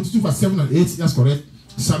 Psalm 22 verse 7 and 8. That's correct.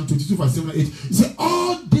 Psalm 22 verse 7 and 8. He said,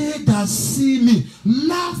 all they that see me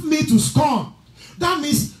laugh me to scorn. That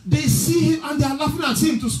means they see him and they are laughing at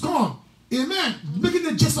him to scorn. Amen. Making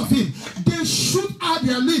a jest of him. They shoot out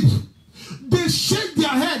their lip. They shake their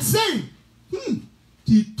head, saying,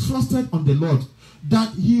 he trusted on the Lord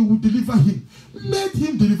that he would deliver him. Let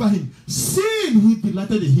him deliver him, seeing he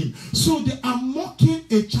delighted in him. So they are mocking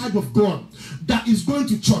a child of God. that is going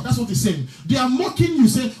to church. That's what he's saying. They are mocking you,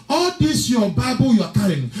 say, all this your Bible you are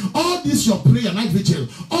carrying, all this your prayer night vigil,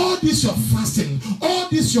 all this your fasting, all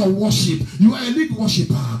this your worship. You are a lead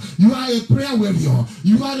worshiper. You are a prayer warrior.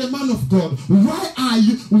 You are a man of God. Why are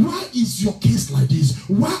you? Why is your case like this?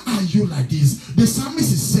 Why are you like this? The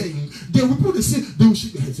psalmist is saying, they will put the say, they will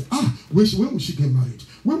shake their head. When will she get married?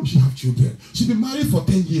 When will she have children? She's been married for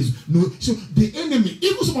 10 years. No, so the enemy,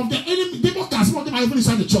 even some of the enemy, they mock us. Some of them are even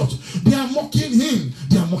inside the church. They are mocking him.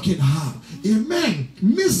 They are mocking her. Amen.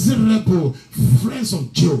 Miserable friends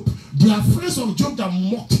of Job. They are friends of Job that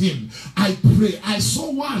mocked him. I pray. I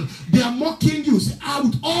saw one. They are mocking you. Say,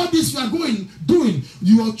 with all this you are doing,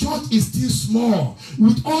 your church is still small.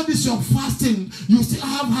 With all this your fasting, you still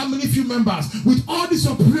have how many few members? With all this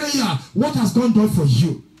your prayer, what has God done for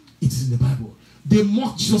you? It is in the Bible. They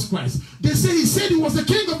mocked Jesus Christ. They say he said he was the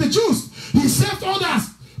king of the Jews. He saved others,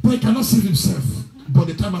 but he cannot save himself. But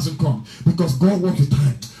the time hasn't come because God wants the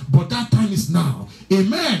time. But that time is now.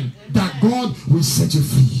 Amen. That God will set you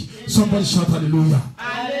free. Somebody shout hallelujah.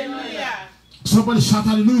 Hallelujah. Somebody shout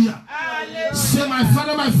hallelujah. Hallelujah. Say, my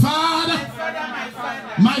Father, my Father.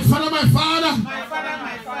 My Father, my Father. My Father,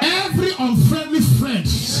 my Father. Every unfriendly friend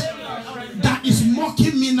that is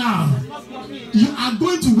mocking me now, you are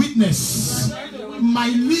going to witness my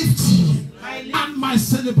lifting and my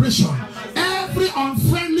celebration. Every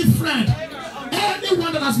unfriendly friend,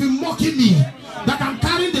 anyone that has been mocking me, that I'm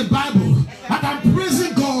carrying the Bible, that I'm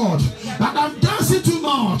praising God, that I'm dancing too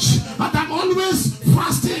much, that I'm always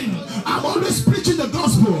fasting, I'm always preaching the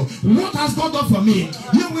gospel. What has God done for me?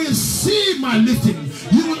 You will see my lifting.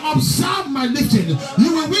 You will observe my lifting.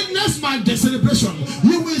 You will witness my celebration.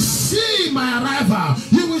 You will see my arrival.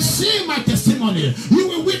 You will see my testimony. You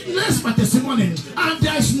will witness my testimony. And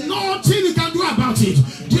there is nothing you can do about it.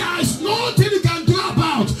 There is nothing you can do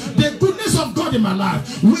about the goodness of God in my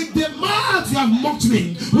life. With the mouth you have mocked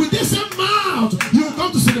me. With the same mouth you will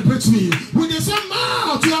come to celebrate me. With the same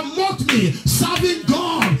mouth you have mocked me. Serving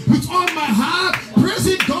God with all my heart.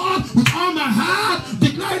 Praising God with all my heart.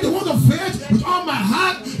 Declaring the word of faith with all my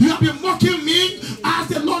heart. You have been mocking me as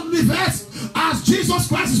the Lord liveth, as Jesus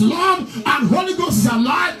Christ is Lord and Holy Ghost is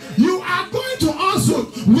alive. You are going to also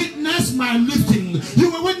witness my lifting.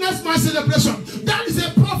 You will witness my celebration. That is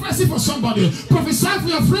a prophecy for somebody. Prophesy for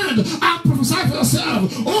your friend and prophesy for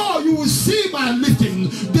yourself. Oh, you will see my lifting.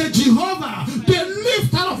 The Jehovah, the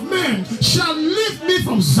lifter of men, shall lift me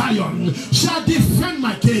from Zion, shall defend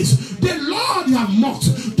my case. The Lord you have mocked,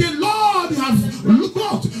 the Lord you have looked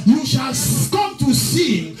out, you shall come to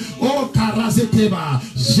see. Oh, Karazeteba,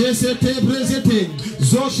 Jesete Brezete,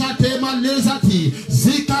 Zoshate Malezati,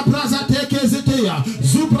 Zika Brazate Kezetea,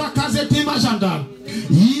 Zubra Kazete Majanda,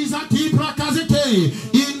 Izati Brakazete.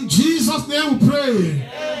 In Jesus' name we pray.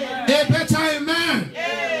 A better amen.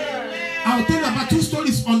 I'll tell you about two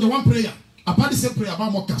stories on the one prayer. About the same prayer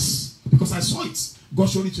about mockers. Because I saw it. God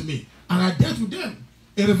showed it to me. And I dealt with them.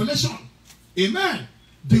 A revelation. Amen.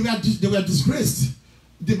 They were disgraced.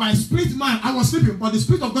 My spirit man, I was sleeping, but the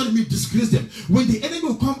Spirit of God in me disgraced them. When the enemy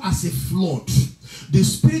will come as a flood, the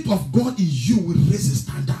Spirit of God in you will raise the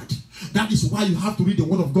standard. That is why you have to read the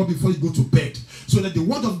Word of God before you go to bed. So that the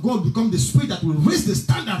Word of God becomes the Spirit that will raise the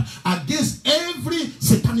standard against every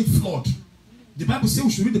satanic flood. The Bible says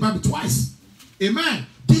we should read the Bible twice. Amen.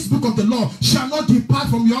 This book of the law shall not depart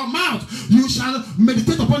from your mouth. You shall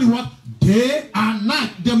meditate upon the word day and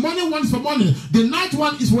night. The morning one is for morning. The night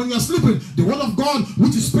one is when you are sleeping. The word of God,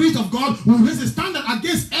 which is Spirit of God, will raise a standard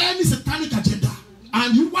against any satanic agenda.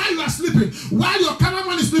 And you, while you are sleeping, while your carnal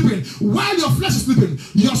man is sleeping, while your flesh is sleeping,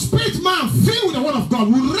 your spirit man filled with the word of God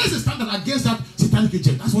will raise a standard against that satanic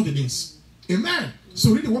agenda. That's what it means. Amen.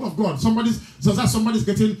 So read the word of God. Somebody's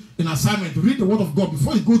getting an assignment. Read the word of God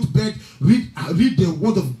before you go to bed. Read the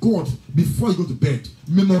word of God before you go to bed.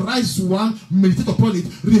 Memorize one, meditate upon it,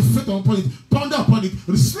 reflect upon it, ponder upon it,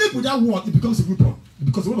 sleep with that word. It becomes a weapon.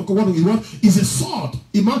 Because the word of God is a sword.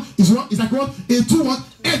 Iman is like what? A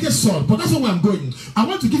two-edged sword. But that's not where I'm going. I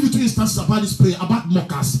want to give you two instances about this prayer, about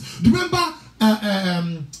mockers. Remember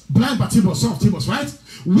blind Bartimaeus, son of Timaeus, right?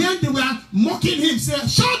 When they were mocking him, say,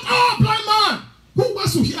 "Shut up, blind man! Who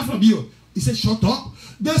wants to hear from you?" He said, "Shut up."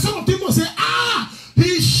 The son of Timaeus said,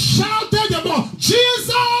 he shouted about,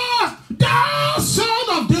 "Jesus, thou son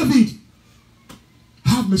of David,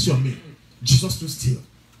 have mercy on me." Jesus stood still.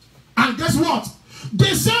 And guess what?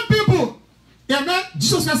 The same people, amen,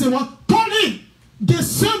 Jesus Christ said, "What? Call him." The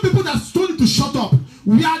same people that told him to shut up.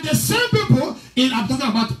 We are the same people I'm talking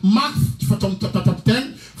about Mark chapter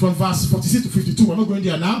 10 from verse 46 to 52. We're not going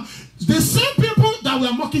there now. The same people that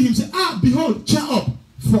were mocking him say, "Behold, cheer up."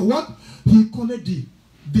 For what? He called thee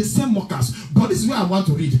the same mockers. But this is where I want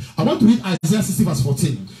to read. I want to read Isaiah 60 verse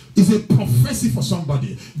 14. It's a prophecy for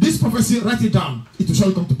somebody. This prophecy, write it down. It will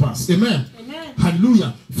surely come to pass. Amen. Amen.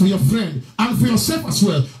 Hallelujah. For your friend and for yourself as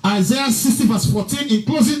well. Isaiah 60 verse 14. In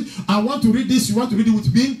closing, I want to read this. You want to read it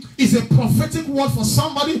with me? It's a prophetic word for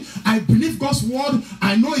somebody. I believe God's word.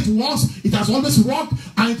 I know it works. It has always worked.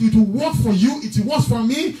 And it will work for you. It works for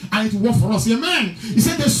me. And it will work for us. Amen. He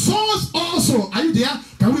said the sons also. Are you there?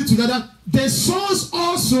 Can we read together? The sons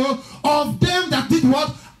also of them that did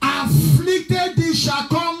what? Afflicted thee shall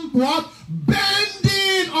come what?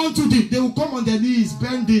 Bending unto thee. They will come on their knees,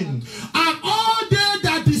 bending. And all they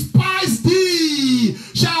that despise thee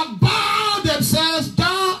shall bow themselves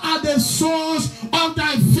down at the soles of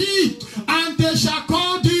thy feet, and they shall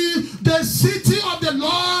call thee the city of the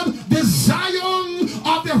Lord, the Zion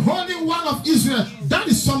of the Holy One of Israel. That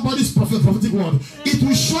is somebody's prophetic word. It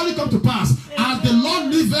will surely come to pass. As the Lord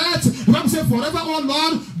liveth, the Bible says, forever, O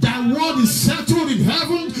Lord, thy word is settled in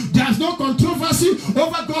heaven. There is no controversy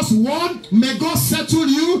over God's word. May God settle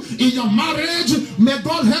you in your marriage. May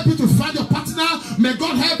God help you to find your partner. May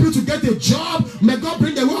God help you to get a job. May God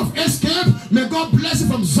bring the way of escape. May God bless you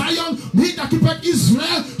from Zion. He that keepeth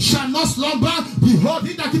Israel shall not slumber. Behold,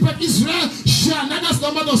 he that keepeth Israel shall neither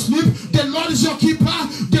slumber nor sleep. The Lord is your keeper.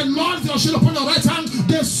 The Lord is your shield upon your right hand.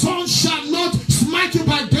 The sun shall not smite you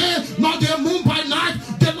by day, nor the moon by night.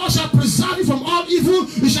 The Lord shall preserve you from all evil.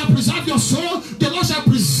 He shall preserve your soul. The Lord shall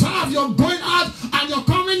preserve your going out and your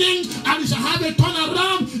coming in, and you shall have a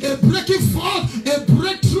turnaround, a breaking forth, a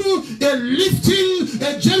breakthrough, a lifting,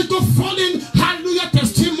 a Jericho falling. Hallelujah.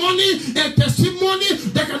 Testimony, a testimony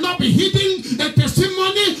that cannot be hidden, a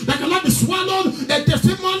testimony that cannot be swallowed, a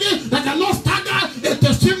testimony that cannot stagger, a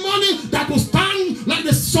testimony that will stand like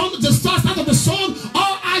the sun, the stars out of the sun.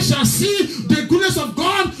 All eyes shall see the goodness of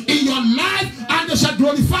God in your life, and they shall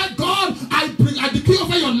glorify God. I decree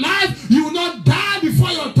over your life, you will not die before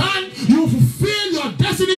your time. You will fulfill your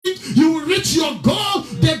destiny. You will reach your goal.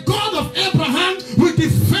 The God of Abraham will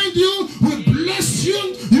defend you, will bless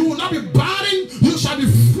you. You will not be barren. You shall be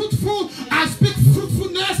fruitful. I speak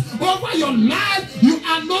fruitfulness over your life. You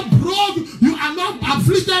are not broke. You are not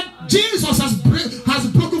afflicted. Jesus has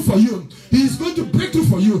broken for you. He is going to break through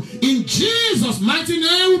for you. In Jesus' mighty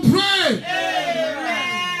name we pray.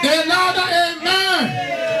 Amen. A louder amen.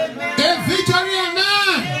 Amen. A victory amen.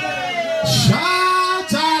 Amen. Shout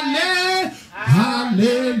hallelujah.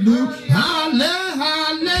 Hallelujah. Hallelujah.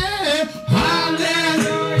 Hallelujah.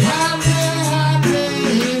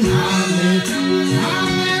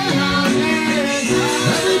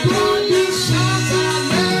 Everybody shout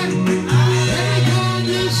hallelujah.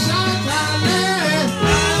 Everybody shout hallelujah.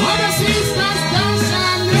 All the sisters dance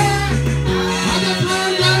hallelujah. All the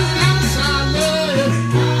brothers dance hallelujah.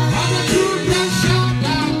 All the children shout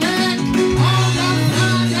hallelujah. All the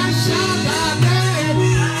fathers shout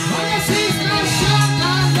hallelujah. All the sisters shout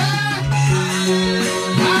hallelujah.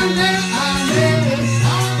 Hallelujah.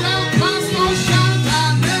 All the pastors shout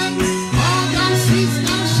hallelujah. All the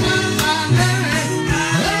sisters shout hallelujah.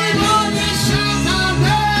 Everybody shout hallelujah.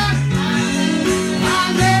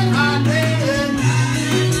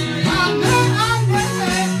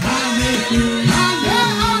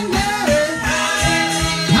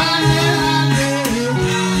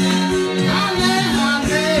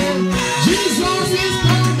 Jesus is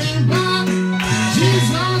coming back.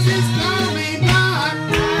 Jesus is coming back.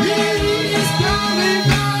 He is coming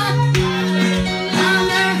back.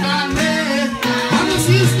 Hallelujah. All the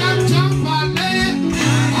sisters jump hallelujah.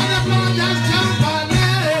 All the brothers jump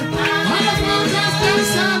hallelujah. All the brothers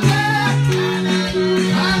dance hallelujah.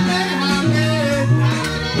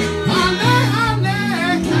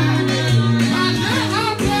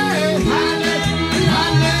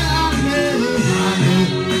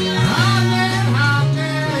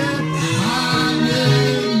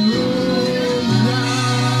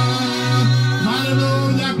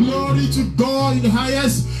 Hallelujah. Glory to God in the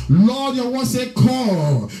highest. Lord, your word say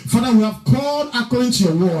call. Father, we have called according to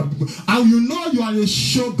your word. And you know you are a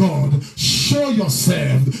show God. Show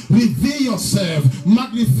yourself. Reveal yourself.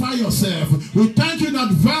 Magnify yourself. We thank you in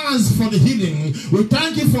advance for the healing. We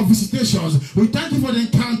thank you for visitations. We thank you for the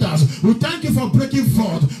encounters. We thank you for breaking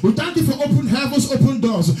forth. We thank you for open heavens, open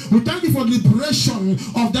doors. We thank you for liberation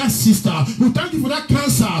of that sister. We thank you for that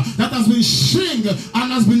cancer that has been shrink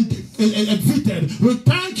and has been evicted. We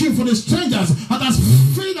thank you for the strangers that has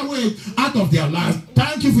faded away out of their lives.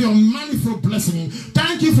 Thank you for your manifold blessing.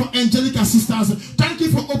 Thank you for angelic assistance. Thank you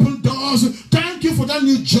for open doors. Thank Thank you for that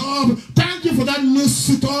new job. Thank you for that new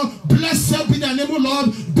suitor. Blessed be thy name, O Lord.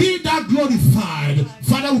 Be thou glorified.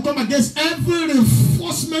 Father, we come against every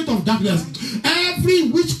reinforcement of darkness, every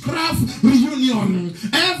witchcraft reunion,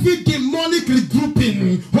 every demonic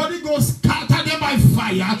regrouping. Holy Ghost, scatter them by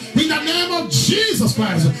fire in the name of Jesus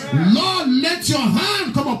Christ. Lord, let your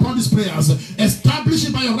hand come upon these prayers. Establish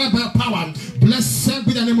it by your right, by your power. Blessed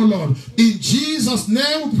be the name of the Lord. In Jesus'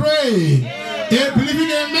 name we pray. A believing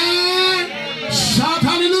amen. Shout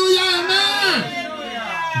hallelujah,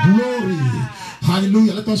 amen. Glory.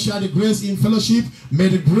 Hallelujah. Let us share the grace in fellowship. May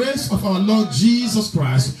the grace of our Lord Jesus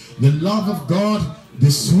Christ, the love of God, the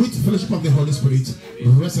sweet fellowship of the Holy Spirit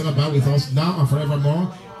rest and abide with us now and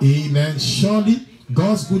forevermore. Amen. Surely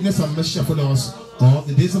God's goodness and mercy shall follow us all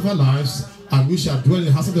the days of our lives, and we shall dwell in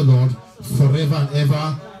the house of the Lord forever and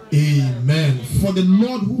ever. Amen. For the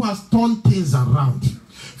Lord who has turned things around.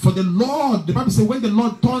 For the Lord, the Bible says, when the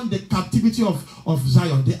Lord turned the captivity of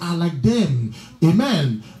Zion, they are like them.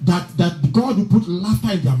 Amen. That God will put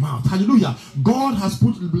laughter in their mouth. Hallelujah. God has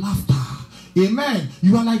put laughter. Amen.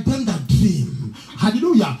 You are like them that dream.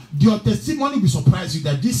 Hallelujah. Your testimony will surprise you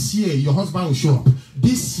that this year your husband will show up.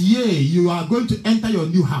 This year you are going to enter your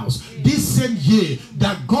new house. This same year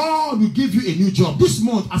that God will give you a new job. This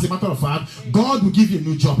month, as a matter of fact, God will give you a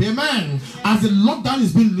new job. Amen. As the lockdown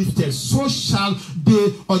is being lifted, so shall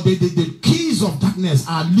the keys of darkness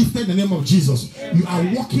are lifted in the name of Jesus. You are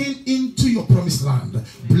walking into your promised land.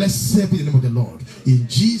 Blessed be the name of the Lord. In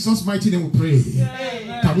Jesus' mighty name we pray.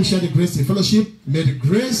 Amen. Can we share the grace in fellowship? May the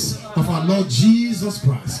grace of our Lord Jesus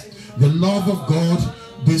Christ, the love of God,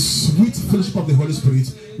 the sweet fellowship of the Holy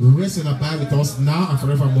Spirit rest and abide with us now and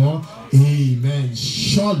forevermore. Amen.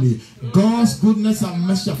 Surely God's goodness and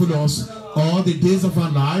mercy shall follow us all the days of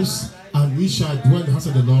our lives, and we shall dwell in the house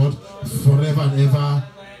of the Lord forever and ever.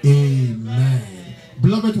 Amen.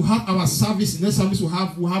 Beloved, we have our service. Next service we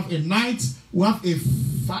have a night. We have a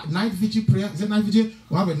night vigil prayer. Is it night vigil?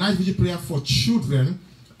 We have a night vigil prayer for children.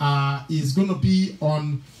 It's going to be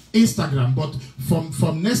on Instagram, but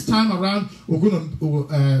from next time around, we're going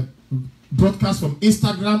to broadcast from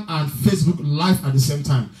Instagram and Facebook live at the same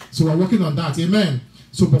time. So we're working on that. Amen.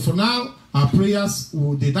 So, but for now, our prayers,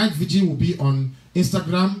 the night vigil will be on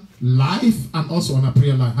Instagram live and also on our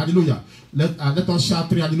prayer line. Hallelujah. Let us shout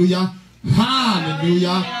three hallelujah.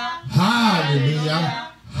 Hallelujah.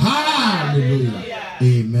 Hallelujah. Hallelujah.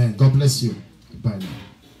 Amen. God bless you. Bye now.